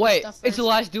picking up all Wait, this stuff it's the first.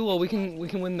 last duel. We can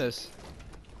win this.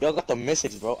 Y'all got the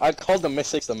Mystics, bro. I called the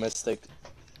Mystics the Mystic.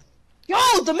 Yo,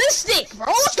 the Mystic, bro,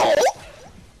 let's go!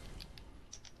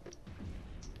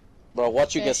 Bro,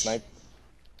 watch you get Fish. sniped.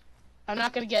 I'm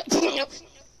not gonna get.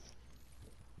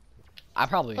 I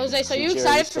probably. Jose, so you Jerry,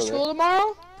 excited you for still school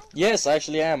tomorrow? Yes, I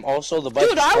actually am. Also, the bike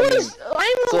Dude, is I coming. was. I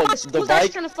ain't gonna lie. So, the School's bike-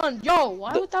 actually kind of fun. Yo,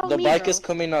 why without The me, bike bro? is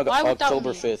coming Why without October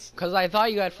me? 5th. Cause I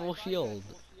thought you had full shield.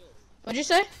 What'd you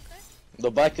say? The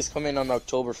bike is coming on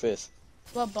October 5th.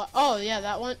 What? Oh yeah,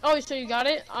 that one. Oh, so you got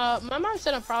it? My mom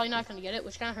said I'm probably not gonna get it,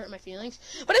 which kind of hurt my feelings.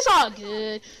 But it's all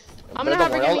good. I'm gonna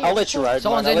have her give me. I'll let you ride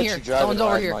Someone's mine. I'll in let here. you drive Someone's and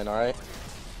over ride here. mine, alright?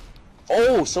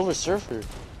 Oh, Silver Surfer.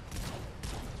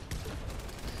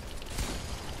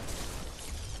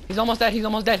 He's almost dead. He's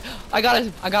almost dead. I got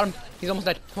him. I got him. He's almost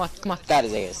dead. Come on. Come on. That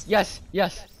is ass. Yes.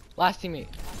 Yes. Last teammate.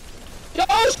 Yo,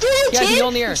 screw you, Yeah, kid! he's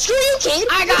on the air. Screw you, kid!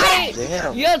 I got it.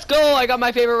 Damn. Yeah, let's go. I got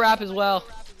my favorite rap as well.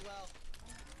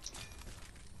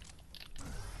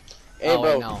 Hey, oh,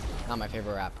 bro. wait, no, not my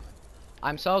favorite rap.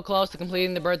 I'm so close to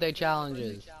completing the birthday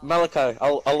challenges. Malachi,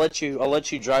 I'll let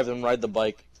you drive and ride the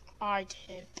bike. I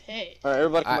did pay. Alright,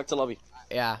 everybody come I- back to lobby.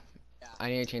 Yeah, I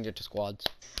need to change it to squads.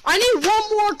 I need one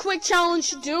more quick challenge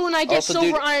to do, and I get Also, Silver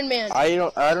dude, Iron Man. I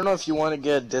don't know if you want to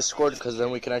get Discord, because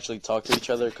then we can actually talk to each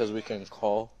other, because we can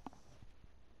call.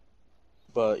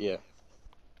 But yeah.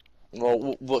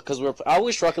 Well, because I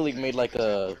wish Rocket League made like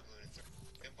Ooh,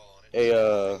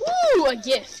 a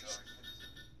gift.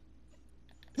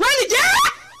 Run it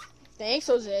down! Thanks,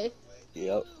 Jose.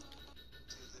 Yep.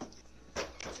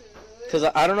 Because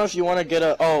I don't know if you want to get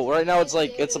a. Oh, right now it's a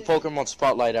Pokemon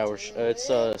Spotlight Hour. It's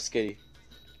Skitty.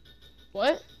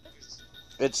 What?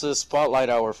 It's a Spotlight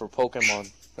Hour for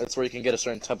Pokemon. That's where you can get a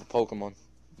certain type of Pokemon.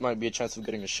 Might be a chance of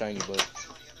getting a shiny, but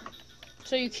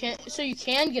So you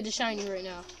can get a shiny right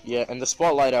now. yeah, in the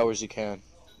Spotlight Hours you can.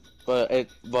 But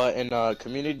in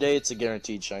Community Day it's a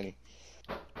guaranteed shiny.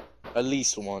 At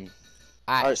least one.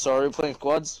 Alright, so are we playing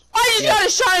squads? I just got a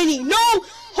shiny! No!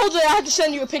 Hold on, I have to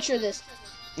send you a picture of this.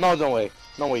 No, no way.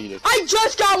 No way you did. I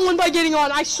just got one by getting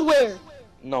on, I swear.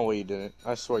 No way you didn't.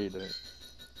 I swear you didn't.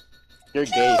 You're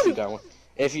gay if you got one.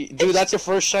 Dude, that's your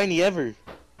first shiny ever.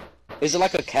 Is it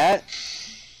like a cat?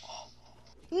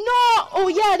 No! Oh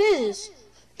yeah, it is.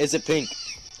 Is it pink?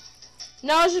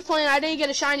 No, I was just playing. I didn't get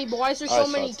a shiny, but why is there I so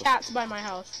saw many it. cats by my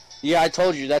house? Yeah, I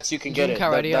told you you can get Drink it.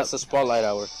 already That's up. the Spotlight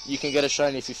Hour. You can get a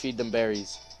shiny if you feed them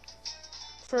berries.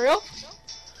 For real?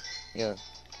 Yeah.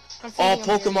 I'm Oh, feeding them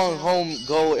berries Pokemon now. Home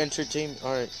Go Entertainment.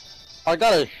 All right. I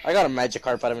got a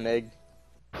Magikarp out of an egg.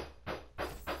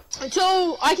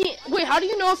 So I can't. Wait, how do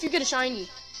you know if you get a shiny?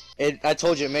 I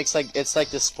told you it's like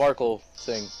this sparkle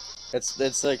thing.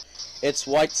 It's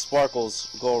white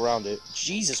sparkles go around it.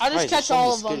 Jesus I'll Christ. just catch there's so many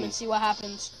all of them and skitties. see what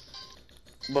happens.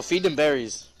 But feed them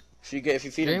berries. If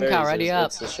you feed them Dream berries, cow, ready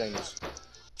it's up. the shinies.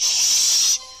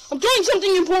 Shh! I'm doing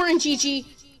something important, Chi-Chi.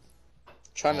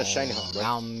 Trying to shiny hunt, bro.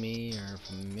 Around me are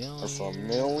familiar.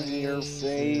 Familiar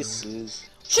faces.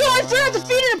 Shoot, I forgot to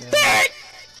feed it a pig!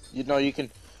 You know you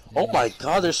can. Oh my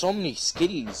God! There's so many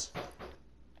skitties.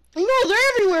 I know, they're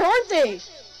everywhere, aren't they?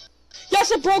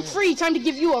 Yes, it broke free. Time to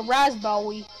give you a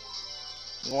raspberry.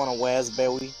 You want a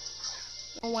raspberry?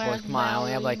 Boys, come on, I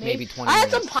only have like maybe 20 I had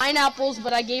some minutes. pineapples,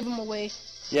 but I gave them away.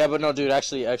 Yeah, but no, dude.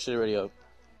 Actually, ready up.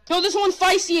 No, this one's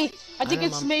feisty. I think know,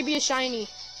 it's Mom. maybe a shiny.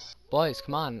 Boys,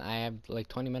 come on, I have like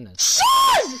 20 minutes.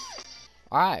 Shut!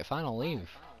 Alright, fine, I'll leave.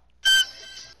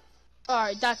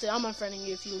 Alright, that's it. I'm unfriending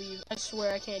you if you leave. I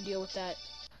swear I can't deal with that.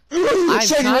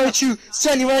 Shiny trying- Raichu!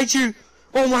 Shiny Raichu!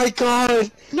 Oh my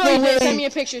God! No, you didn't. Send me a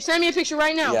picture. Send me a picture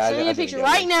right now. Yeah, Send me I a didn't picture get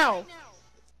right it. now.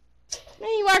 Man,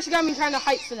 you actually got me kind of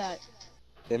hyped for that.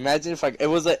 Imagine if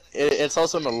it's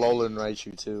also an Alolan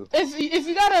Raichu too. If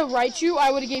you got a Raichu,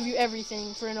 I would have gave you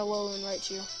everything for an Alolan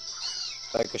Raichu.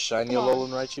 Like a shiny Come on. Alolan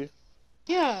Raichu.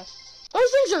 Yeah.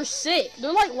 Those things are sick.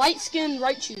 They're like light-skinned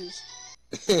Raichus.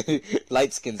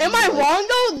 Light skins. Am I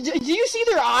wrong though? Do you see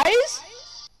their eyes?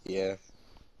 Yeah.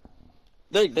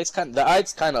 The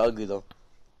eye's kind of ugly though.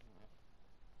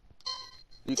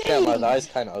 You can't lie, the eye's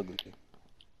kind of ugly.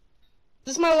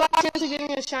 This is my last chance of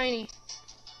getting a shiny.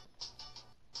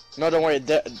 No, don't worry.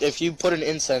 If you put an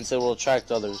incense, it will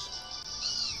attract others.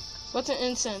 What's an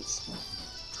incense?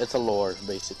 It's a lore,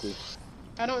 basically.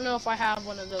 I don't know if I have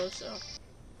one of those, so.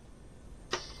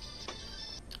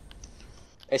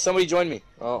 Hey, somebody join me.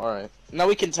 Oh, alright. Now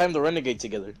we can time the renegade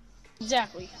together.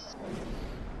 Exactly.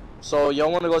 So,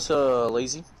 y'all want to go to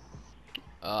Lazy?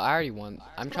 I already won.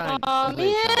 I'm trying to Aw, complete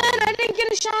man, a challenge. I didn't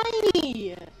get a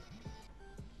shiny.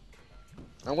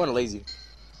 I'm going to Lazy.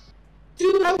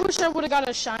 Dude, I wish I would have got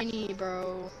a shiny,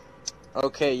 bro.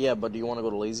 Okay, yeah, but do you want to go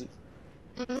to Lazy?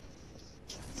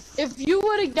 If you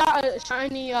would have got a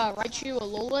shiny Raichu, a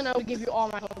Alolan, I would give you all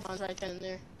my Pokemons right then and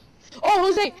there. Oh,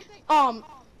 Jose,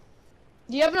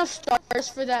 do you have enough stars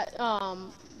for that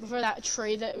for that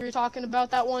trade that we were talking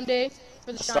about that one day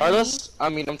for the shiny. Stardust? I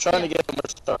mean, I'm trying to get more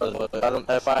Stardust, but I don't.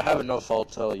 If I have enough, I'll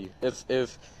tell you.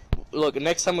 If look,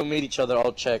 next time we meet each other,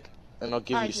 I'll check and I'll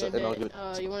give you some. And I'll give.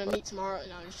 You want to meet tomorrow?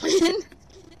 No, I'm just playing.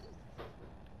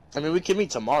 I mean, we can meet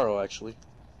tomorrow actually.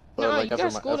 No, Or, you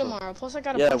got school tomorrow. Plus, I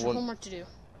got a bunch of homework to do.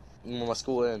 When my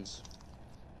school ends.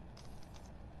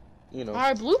 You know. All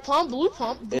right, blue pump, blue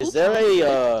pump. Is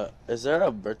there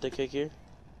a birthday cake here?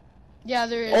 Yeah,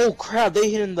 there is. Oh crap! They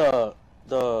hit in the.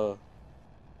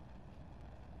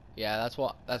 Yeah, that's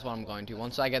what I'm going to.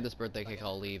 Once I get this birthday cake,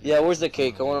 I'll leave. Yeah, where's the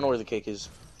cake? I want to know where the cake is.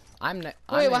 Wait,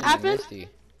 what happened? Misty.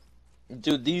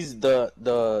 Dude, these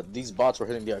bots were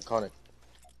hitting the iconic.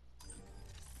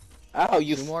 Ow,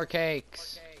 you. 2 more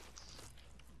cakes.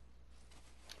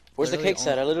 Where's the cake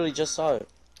at? I literally just saw it.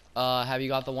 Have you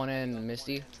got the one in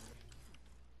Misty?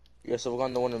 Yes, I've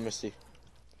gotten the one in Misty.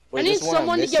 Wait, I need this one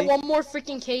someone to Misty? get one more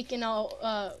freaking cake and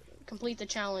I'll complete the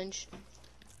challenge.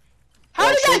 How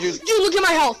Well, did that? you... Dude, look at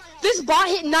my health. This bot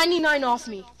hit 99 off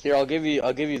me. Here, I'll give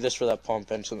you this for that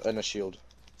pump and a shield.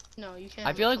 No, you can't.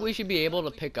 I feel like we should be able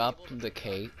to pick up the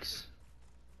cakes.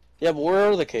 Yeah, but where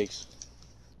are the cakes?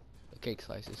 The cake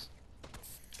slices.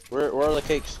 Where are the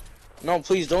cakes? No,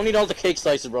 please don't eat all the cake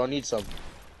slices, bro. I need some.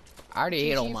 I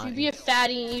already ate all If mine. you be a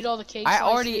fatty and eat all the cake I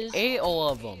slices. already ate all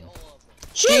of them.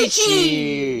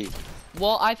 Chi-Chi!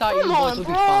 Well, I thought you Come boys on, would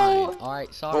be bro. fine.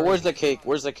 Alright, sorry. But where's the cake?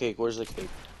 Where's the cake? Where's the cake?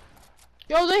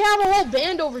 Yo, they have a whole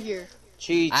band over here.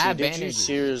 Chi-Chi, I have did you bandages.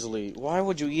 seriously? Why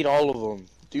would you eat all of them?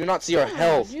 Do you not see our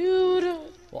health? Dude.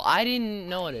 Well, I didn't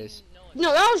notice.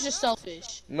 No, that was just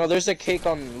selfish. No, there's a cake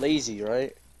on lazy,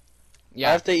 right? Yeah.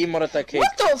 I have to eat more of that cake.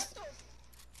 What the f-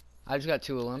 I just got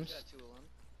 2 limbs.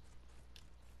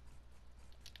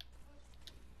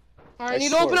 Alright, I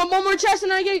need to open up one more chest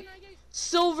and I get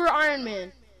Silver Iron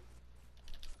Man.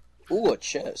 Ooh, a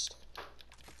chest.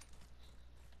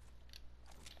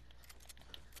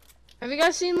 Have you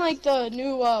guys seen like the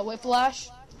new Whiplash?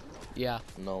 Yeah.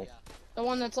 No. The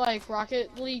one that's like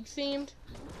Rocket League themed?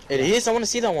 It is? I want to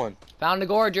see that one. Found a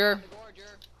gorger.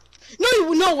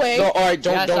 No way. No, alright,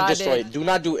 Yes, don't I destroy did. it. Do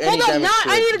not do any Hold on, damage now to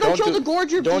it. I need to go Don't kill do- the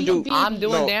Gorger. don't do- I'm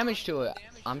doing No. damage to it.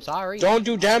 I'm sorry. Don't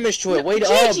do damage to it. Wait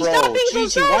Chi-Chi, up, bro. stop being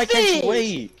so Chi-Chi, why can't selfish. you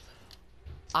wait?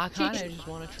 I kind Chi-Chi. of just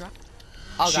want to try.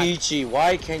 Oh, God. Chi-Chi,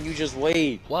 why can't you just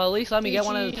wait? Well, at least let me get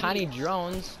one of the Chi-Chi. tiny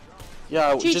drones.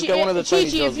 Yeah, just get one of the tiny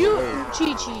Chi-Chi, jobs. if you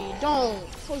Chi-Chi, don't.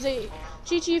 Jose,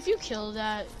 Chi-Chi, if you kill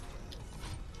that.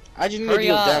 I just need to Hurry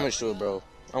deal up. damage to it, bro.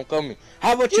 I'm coming.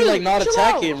 How about you Dude, like not chill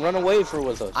attack out. it and run away for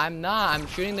with us? I'm not. I'm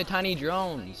shooting the tiny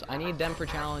drones. I need them for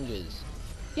challenges.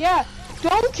 Yeah,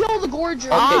 don't kill the Gorger.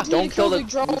 Okay, You need don't to kill the.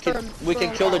 drone We can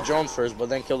for a kill the while. drone first, but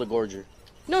then kill the Gorger.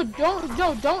 No, don't.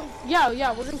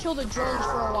 Yeah, we're gonna kill the drones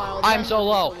for a while. I'm then so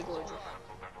we're gonna low. kill the Gorger.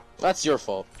 That's your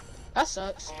fault. That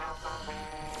sucks.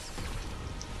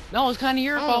 No, it's kind of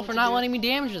your I don't know fault what for to not do. letting me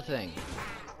damage the thing.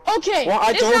 Okay, Well,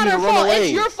 I it's told not you to our run fault. away.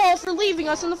 It's your fault for leaving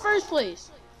us in the first place.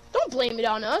 Don't blame it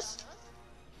on us.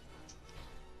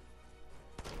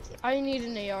 I need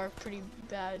an AR pretty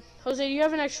bad. Jose, do you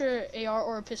have an extra AR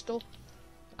or a pistol?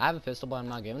 I have a pistol, but I'm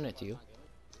not giving it to you.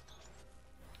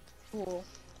 Cool.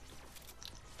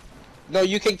 No,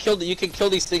 you can kill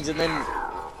these things and then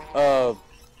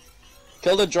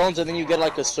kill the drones and then you get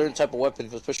like a certain type of weapon,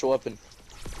 a special weapon.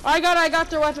 I got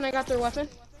their weapon. I got their weapon.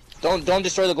 Don't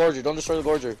destroy the Gorger. Don't destroy the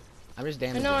Gorger. I'm just I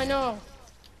damaging. know.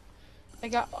 I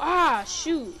got.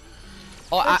 shoot.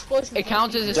 Oh, Explosion it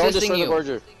counts as Don't assisting destroy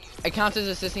the you. Gorger. It counts as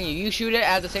assisting you. You shoot it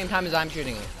at the same time as I'm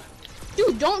shooting it.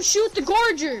 Dude, don't shoot the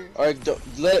Gorger. Alright,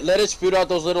 let it spew out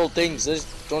those little things.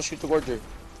 Don't shoot the Gorger.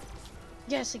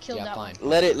 Yes, I killed Yeah, that fine. one.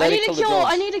 Let it kill the drones.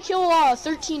 I need to kill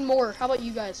 13 more. How about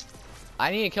you guys? I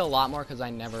need to kill a lot more because I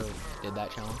never did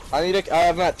that challenge.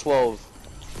 I'm at 12.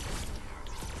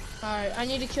 Alright, I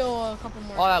need to kill a couple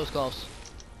more. Oh, that was close.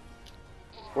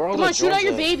 Where are all Come the on, shoot out drones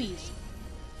your at? babies.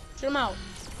 Shoot them out.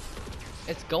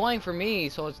 It's going for me,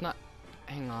 so it's not.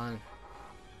 Hang on.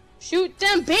 Shoot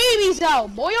them babies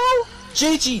out, boyo!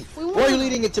 Chi-Chi, We why are you won.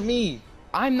 leading it to me?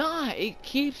 I'm not. It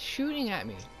keeps shooting at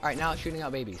me. All right, now it's shooting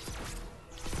out babies.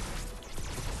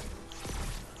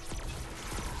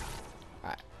 All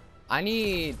right. I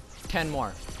need 10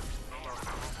 more.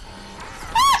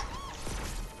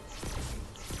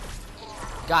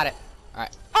 Got it. All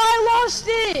right. I lost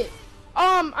it!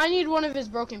 I need one of his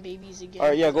broken babies again.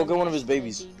 Alright, yeah, go get one of his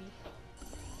babies.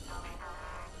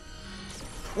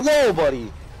 No,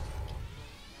 buddy.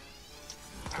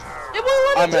 It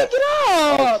won't let me take it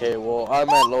up! Okay, well, I'm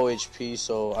at low HP,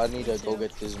 so I need to go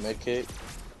get this medkit.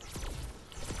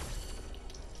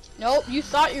 Nope, you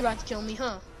thought you were about to kill me,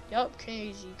 huh? Yup,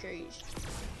 crazy.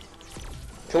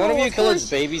 Can one of Oh, you of kill its course.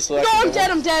 baby so I No, can I'm dead,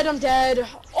 I'm dead, I'm dead.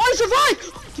 Oh, I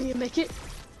survived! Give me a make it.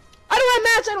 I don't have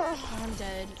mats, oh, I'm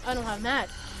dead. I don't have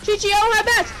mats. Chi-Chi, I don't have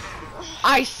mats!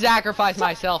 I sacrificed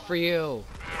myself for you.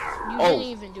 You Oh. didn't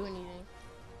even do anything.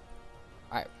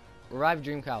 Alright, revive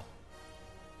Dream Cow.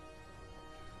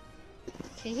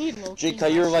 Can he low Jake, how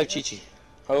you revive Chi-Chi?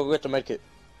 I'll go get the medkit.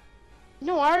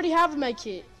 No, I already have a med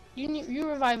kit. You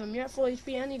revive him. You're at full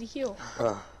HP. I need to heal.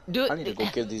 Dude, I need to go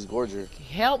get these gorger.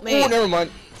 help me. Oh, never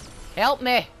mind. Help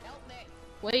me.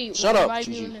 Wait, Shut we'll up, revive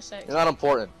you Chi-Chi. in a sec. You're not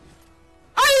important.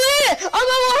 I did it! I'm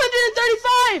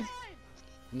level 135!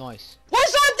 Nice.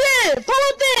 What's on there? Come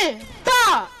on there!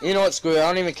 Bah! You know what, screw it. I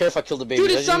don't even care if I kill the baby.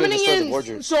 Dude, I it's just need to summoning destroy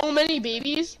the in gorger. so many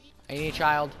babies. I need a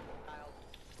child.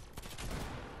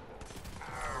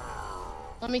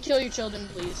 Let me kill your children,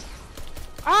 please.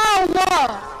 Ow!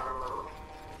 No!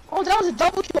 Oh, that was a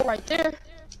double kill right there.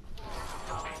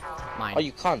 Mine. Oh,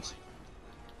 you cunt.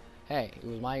 Hey, it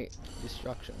was my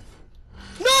destruction.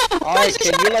 No! Alright,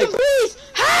 can you, like- Please!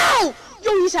 How?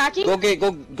 Yo, he's hacking. Go get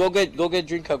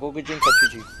drink cup. Go get drink cup,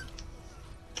 Chi-Chi.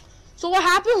 So what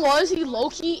happened was he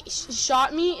low-key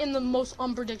shot me in the most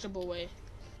unpredictable way.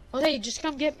 Oh, hey, just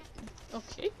come get.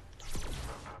 Okay.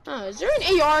 Is there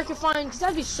an AR I can find? Cause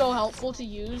that'd be so helpful to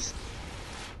use.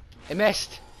 It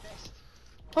missed.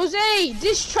 Jose,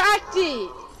 distracted.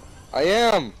 I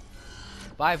am.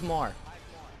 5 more.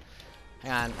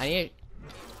 Hang on, I need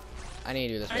to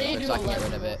do this I real need quick to so I do can get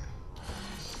 11 rid of it.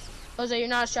 Jose, you're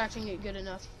not distracting it good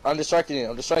enough. I'm distracting it.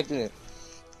 I'm distracting it.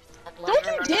 Don't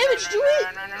do damage to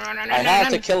it. I have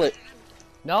to kill it.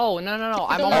 No, I'm Don't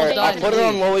almost Alright, done. I'll put it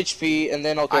on please. low HP and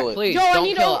then I'll kill Alright, it. please, Yo, I don't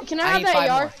need kill to. it. Can I have need that 5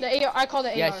 AR? more. The AR. I call the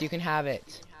AR. Yes, you can have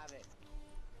it.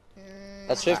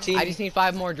 That's 15. I just need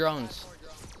 5 more drones.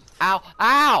 Ow!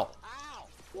 Ow!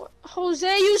 What?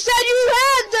 Jose, you said you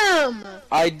had them.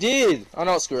 I did. Oh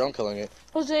no, screw it. I'm killing it.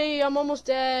 Jose, I'm almost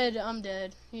dead. I'm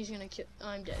dead. He's gonna kill.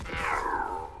 I'm dead.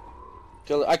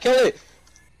 Kill it. I kill it.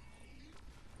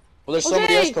 Well, there's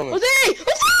somebody else coming. Jose!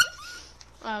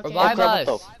 Okay. Revive crap,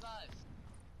 us.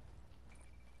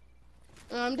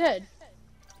 I'm dead.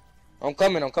 I'm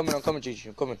coming, Gigi.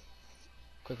 I'm coming.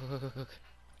 Quick.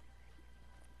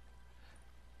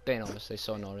 They noticed. They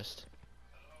so noticed.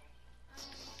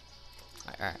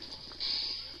 Alright.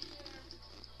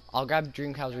 I'll grab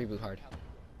Dream Cow's reboot card.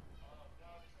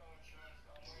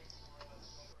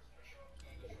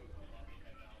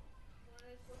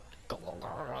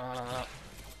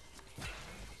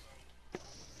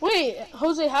 Wait,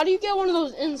 Jose, how do you get one of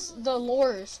those in the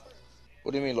lures?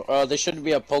 What do you mean? They should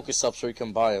be a Pokestop so you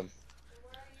can buy them.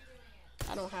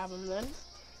 I don't have them then.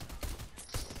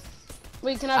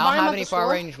 Wait, can I I buy don't them have at any the store?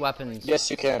 far-range weapons.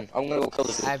 Yes, you can. I'm gonna go kill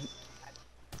this. I have.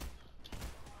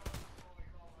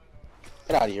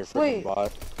 Get out of here, freaking Wait.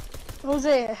 bot.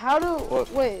 Jose, how do?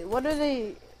 What? Wait, what are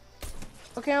they?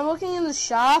 Okay, I'm looking in the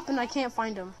shop and I can't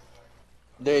find them.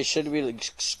 They should be like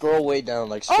scroll way down,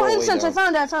 like scroll Oh, way incense! down.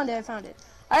 I found it.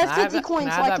 I have 50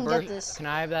 coins, so I can get this. Can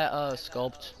I have that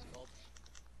sculpt?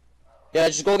 Yeah,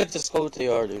 just go get the scope they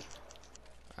are, dude.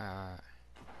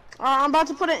 I'm about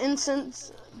to put an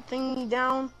incense thing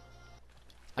down.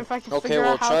 If I can Okay, figure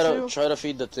well out how try to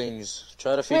feed the things.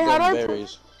 Try to feed Wait, how them do I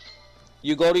berries.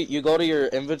 You go to your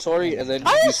inventory and then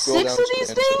I you have scroll 6 down of to these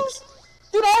incense. things?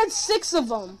 Dude, I had 6 of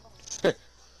them.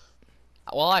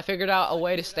 Well, I figured out a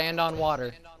way to stand on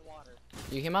water.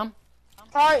 You hear, Mom?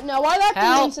 Alright, now while that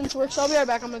Help. incense works, I'll be right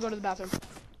back. I'm gonna go to the bathroom.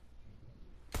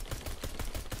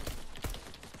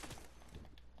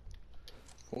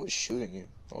 Who is shooting you?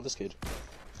 Oh, this kid.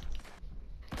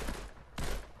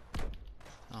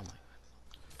 Oh my god.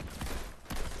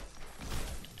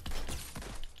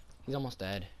 He's almost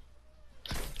dead.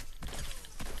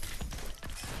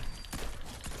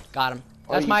 Got him.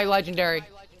 That's my legendary.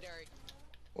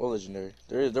 What legendary?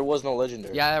 There was no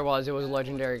legendary. Yeah, there was. It was a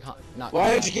legendary. Not.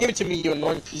 Why did you give it to me, you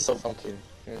annoying piece of fucking?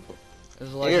 Here, It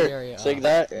was a legendary. Here, take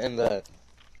that and that.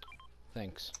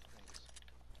 Thanks.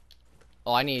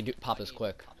 Oh, I need to pop this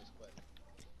quick.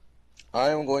 I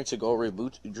am going to go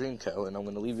reboot Dream Cow, and I'm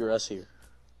going to leave your ass here.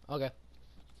 Okay.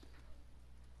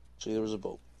 See, there was a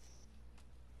boat.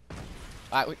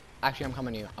 Alright, actually, I'm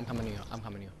coming to you. I'm coming to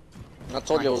you. I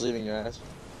told you I was leaving your ass.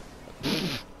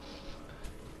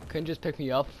 Couldn't just pick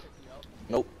me up.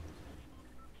 Nope.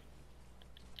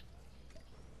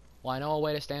 Well, I know a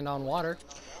way to stand on water.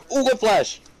 Ooh, good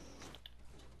flash!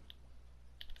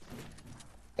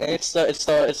 And it's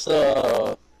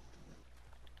the.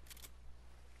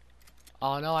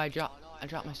 Oh no, I dropped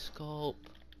my scope.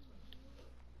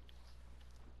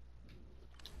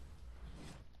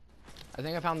 I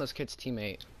think I found this kid's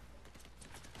teammate.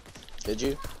 Did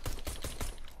you?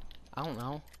 I don't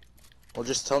know. Well,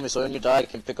 just tell me so when you die, I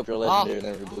can pick up your legendary and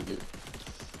then rebuild you.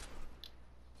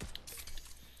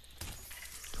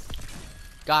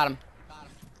 Got him.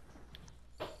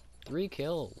 3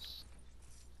 kills.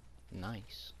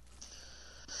 Nice.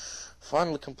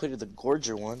 Finally completed the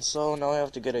Gorger one, so now I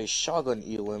have to get a shotgun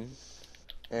elim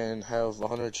and have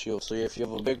 100 shields. So yeah, if you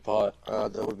have a big pot,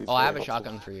 that would be. Oh, I have a helpful.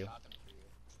 shotgun for you.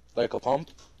 Like a pump?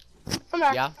 Come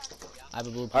back. Yeah. I have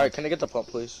a blue pump. Alright, can I get the pump,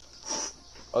 please?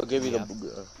 I'll give you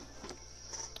the.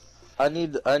 I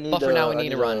need. But for now, we need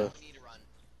to run.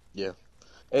 Yeah.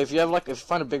 Hey, if you have like, if you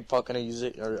find a big pot, can I use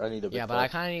it? Or I need a big Yeah, but pot. I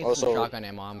kind of need also, some shotgun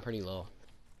ammo. I'm pretty low.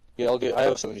 Yeah, I'll get. I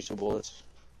have 72 bullets.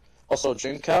 Also,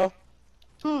 drink cow.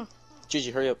 Hmm.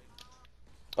 Gigi, hurry up.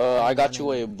 I got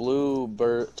you a blue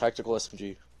bird tactical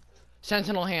SMG.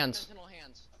 Sentinel hands.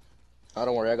 Oh,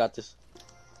 don't worry, I got this.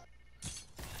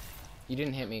 You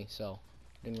didn't hit me, so.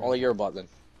 Didn't Oh, you're a bot then.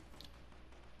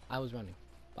 I was running.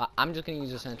 I'm just gonna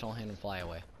use a sentinel hand and fly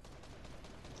away.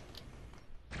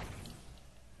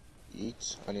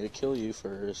 Eat. I need to kill you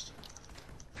first.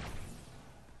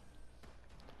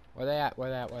 Where they at? Where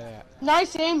they at? Where they at?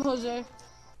 Nice aim, Jose.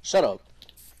 Shut up.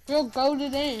 Real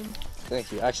goated aim.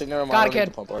 Thank you. Actually, never mind. Got I it, don't need kid.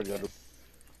 the pump. I already got it.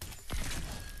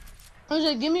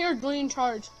 Jose, give me your green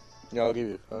charge. Yeah, I'll give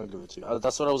you. I'll give it to you.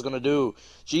 That's what I was gonna do.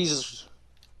 Jesus.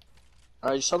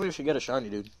 Alright, just tell me if you get a shiny,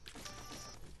 dude.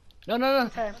 No, no, no.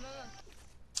 Okay.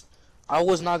 I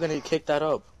was not gonna kick that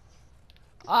up.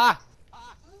 Ah!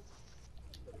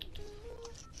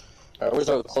 Alright, where's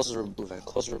our closest movement?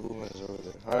 Closest movement is over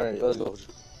there. Alright, let's go.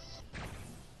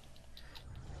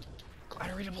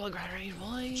 Glad ready to play, glad ready to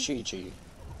play. Chi-Chi.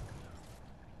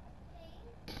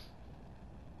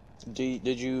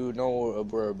 Did you know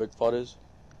where a big pot is?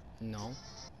 No.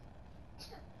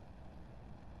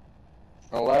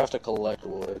 Oh, I have to collect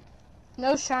wood.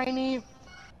 No shiny.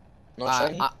 No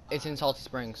shiny? It's in Salty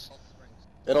Springs.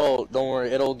 Don't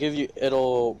worry, it'll give you,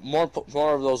 more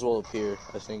of those will appear,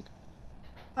 I think.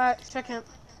 Alright, second.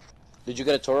 Did you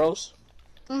get a Tauros?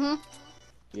 Mm-hmm.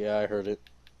 Yeah, I heard it.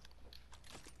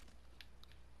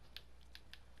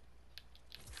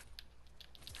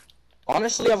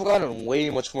 Honestly, I've gotten way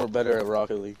much more better at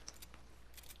Rocket League.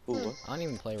 Ooh, what? I don't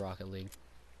even play Rocket League.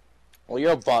 Well,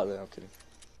 you're a bot then, I'm kidding.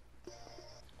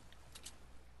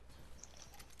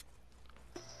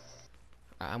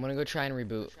 I'm gonna go try and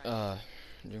reboot,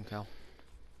 Dream Cow.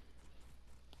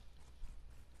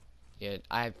 Yeah,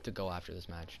 I have to go after this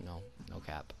match. No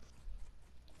cap.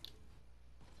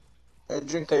 Hey,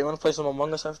 Drinka, you wanna play some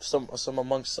Among Us after some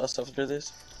Amongst Us after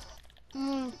this?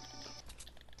 Mm.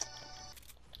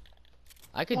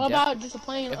 I could. What about just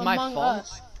playing Among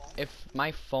Us? If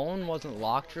my phone wasn't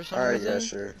locked for some Alright, reason, yeah,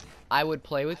 sure. I would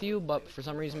play with you. But for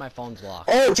some reason, my phone's locked.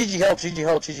 Oh, Gigi, help! Gigi,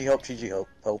 help! Gigi, help! Gigi, help!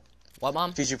 Help! What,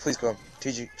 Mom? Gigi, please come.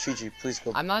 Gigi, please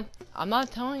come. I'm not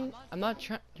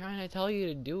trying to tell you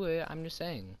to do it. I'm just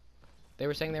saying. They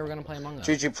were saying they were gonna play Among Us.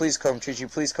 Gigi, please come. Gigi,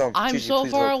 please come. I'm Gigi, so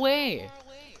please far help. away.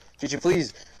 Gigi,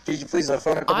 please. Gigi, please. I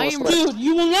found a couple of spots. Dude,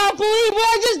 you will not believe what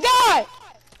I just got!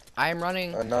 I am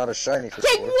running. Not a shiny for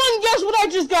Take sure. one guess what I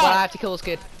just But I got! have to kill this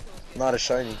kid. Not a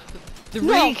shiny. Three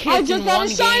No, kids I just in got one a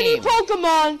shiny game.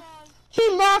 Pokemon!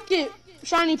 Team Rocket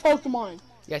shiny Pokemon.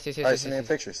 Yes. Alright, send me a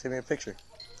picture. Send me a picture.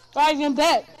 I can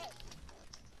bet.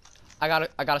 I got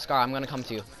a scar. I'm gonna come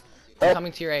to you. I'm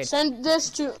coming to your aid. Send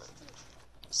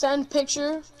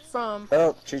picture from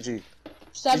Help, Gigi.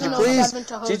 707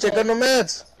 to Jose. Gigi, got no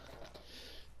meds.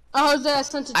 Oh, Jose, I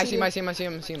sent it to I you. see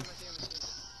him.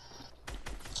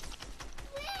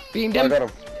 Beamed Oh, I him. got him.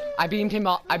 I beamed him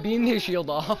off. I beamed his shield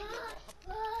off.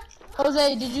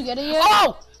 Jose, did you get it yet?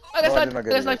 Oh! I No, I got did not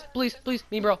get sniped. it yet. Please,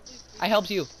 me, bro. I helped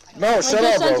you. No, shut just up,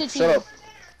 sent bro. it to Shut you. up.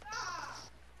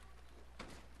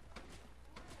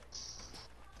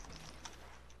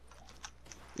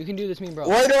 You can do this, me, bro.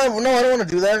 Why do I? No, I don't want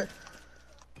to do that.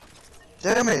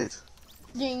 Damn it.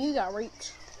 Dang, you got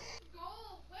raped.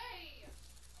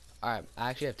 Alright, I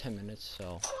actually have 10 minutes,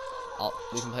 so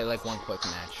we can play like one quick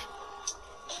match.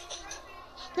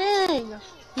 Dang.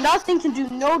 Nothing can do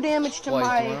no damage to Boys,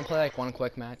 my... do you want to play like one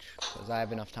quick match? Because I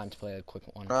have enough time to play a quick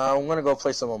one. I'm gonna go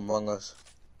play some Among Us.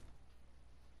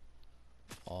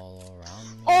 All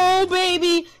around me. Oh,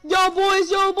 baby! Yo,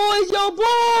 boys! I'm gonna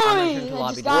turn to I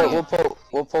lobby just got door. it.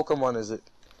 What Pokemon is it?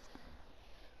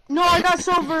 No, I got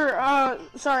silver,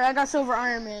 sorry, I got silver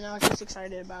Iron Man. I was just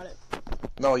excited about it.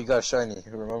 No, you got shiny.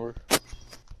 Remember?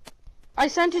 I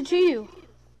sent it to you.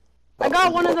 I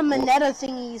got one of the Moneta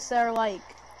thingies that are like...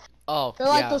 Oh, They're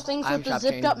like yeah, those things I'm with the shop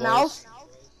zipped change, up boys. mouth.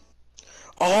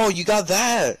 Oh, you got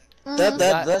that. Mhm.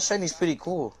 That shiny's pretty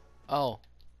cool. Oh.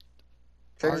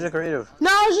 Change the creative. No,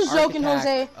 I was just joking,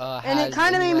 Architect, Jose. And it has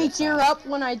kind of made me inlet tear sauce. up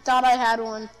when I thought I had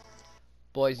one.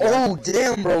 Boys, Oh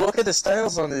damn, bro! Look at the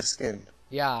styles on this skin.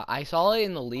 yeah, I saw it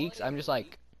in the leaks. I'm just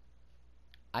like,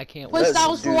 I can't Wait, wait. that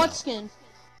was for dude. what skin?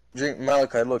 Drink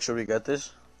Malachi. Look, should we get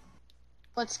this?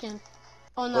 What skin?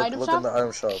 On the Look, item look shop? in the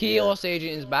item shop. Chaos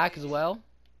Agent is back as well.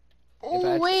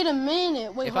 Oh, wait a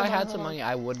minute. Wait, If hold I on, had hold some on. money,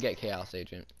 I would get Chaos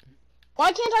Agent.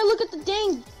 Why can't I look at the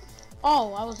dang?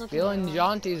 Oh, I was looking. Feeling at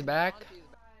Jaunty's back.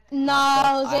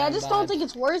 Nah, Jose, I I'm just don't bad. think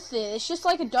it's worth it. It's just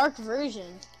like a dark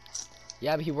version.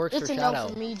 Yeah, but he works It's for a no Shadow.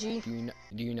 for me, G.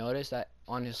 Do you notice that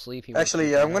on his sleeve he? Actually,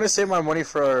 works yeah, for I'm gonna save my money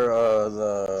for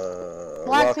the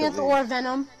Black Rocket Panther League. or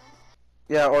Venom.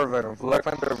 Yeah, or Venom. Black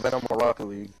Panther, Venom, or Rocket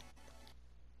League.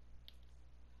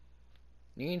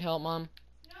 You need help, Mom?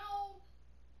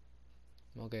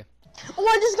 No. Okay. Oh,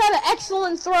 I just got an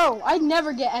excellent throw. I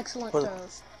never get excellent What?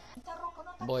 throws.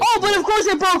 Boys, Oh, but of course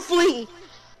it broke Flea.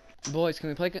 boys, can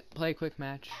we play a quick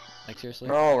match? Like seriously?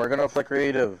 No, we're gonna play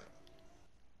creative.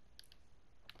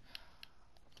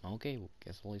 Okay, well,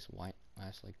 guess we'll at least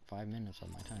last like 5 minutes of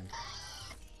my time.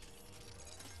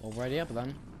 Well, ready up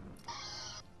then.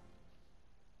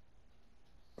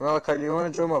 Malachi, do you wanna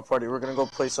join my party? We're gonna go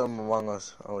play some Among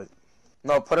Us. Oh wait.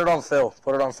 No, put it on Phil.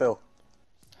 Put it on Phil.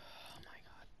 Oh my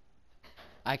god.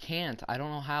 I can't. I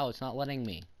don't know how. It's not letting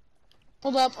me.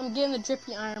 Hold up, I'm getting the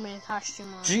drippy Iron Man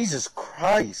costume on. Jesus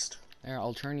Christ. There,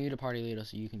 I'll turn you to party leader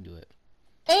so you can do it.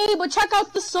 Hey, but check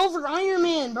out the silver Iron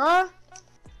Man, bruh.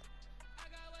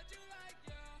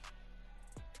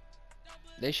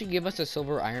 They should give us a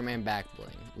silver Iron Man back bling.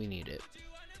 We need it.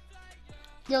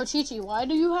 Yo, Chi-Chi, why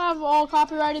do you have all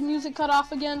copyrighted music cut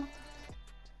off again?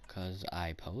 Cause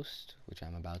I post, which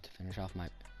I'm about to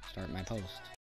start my post.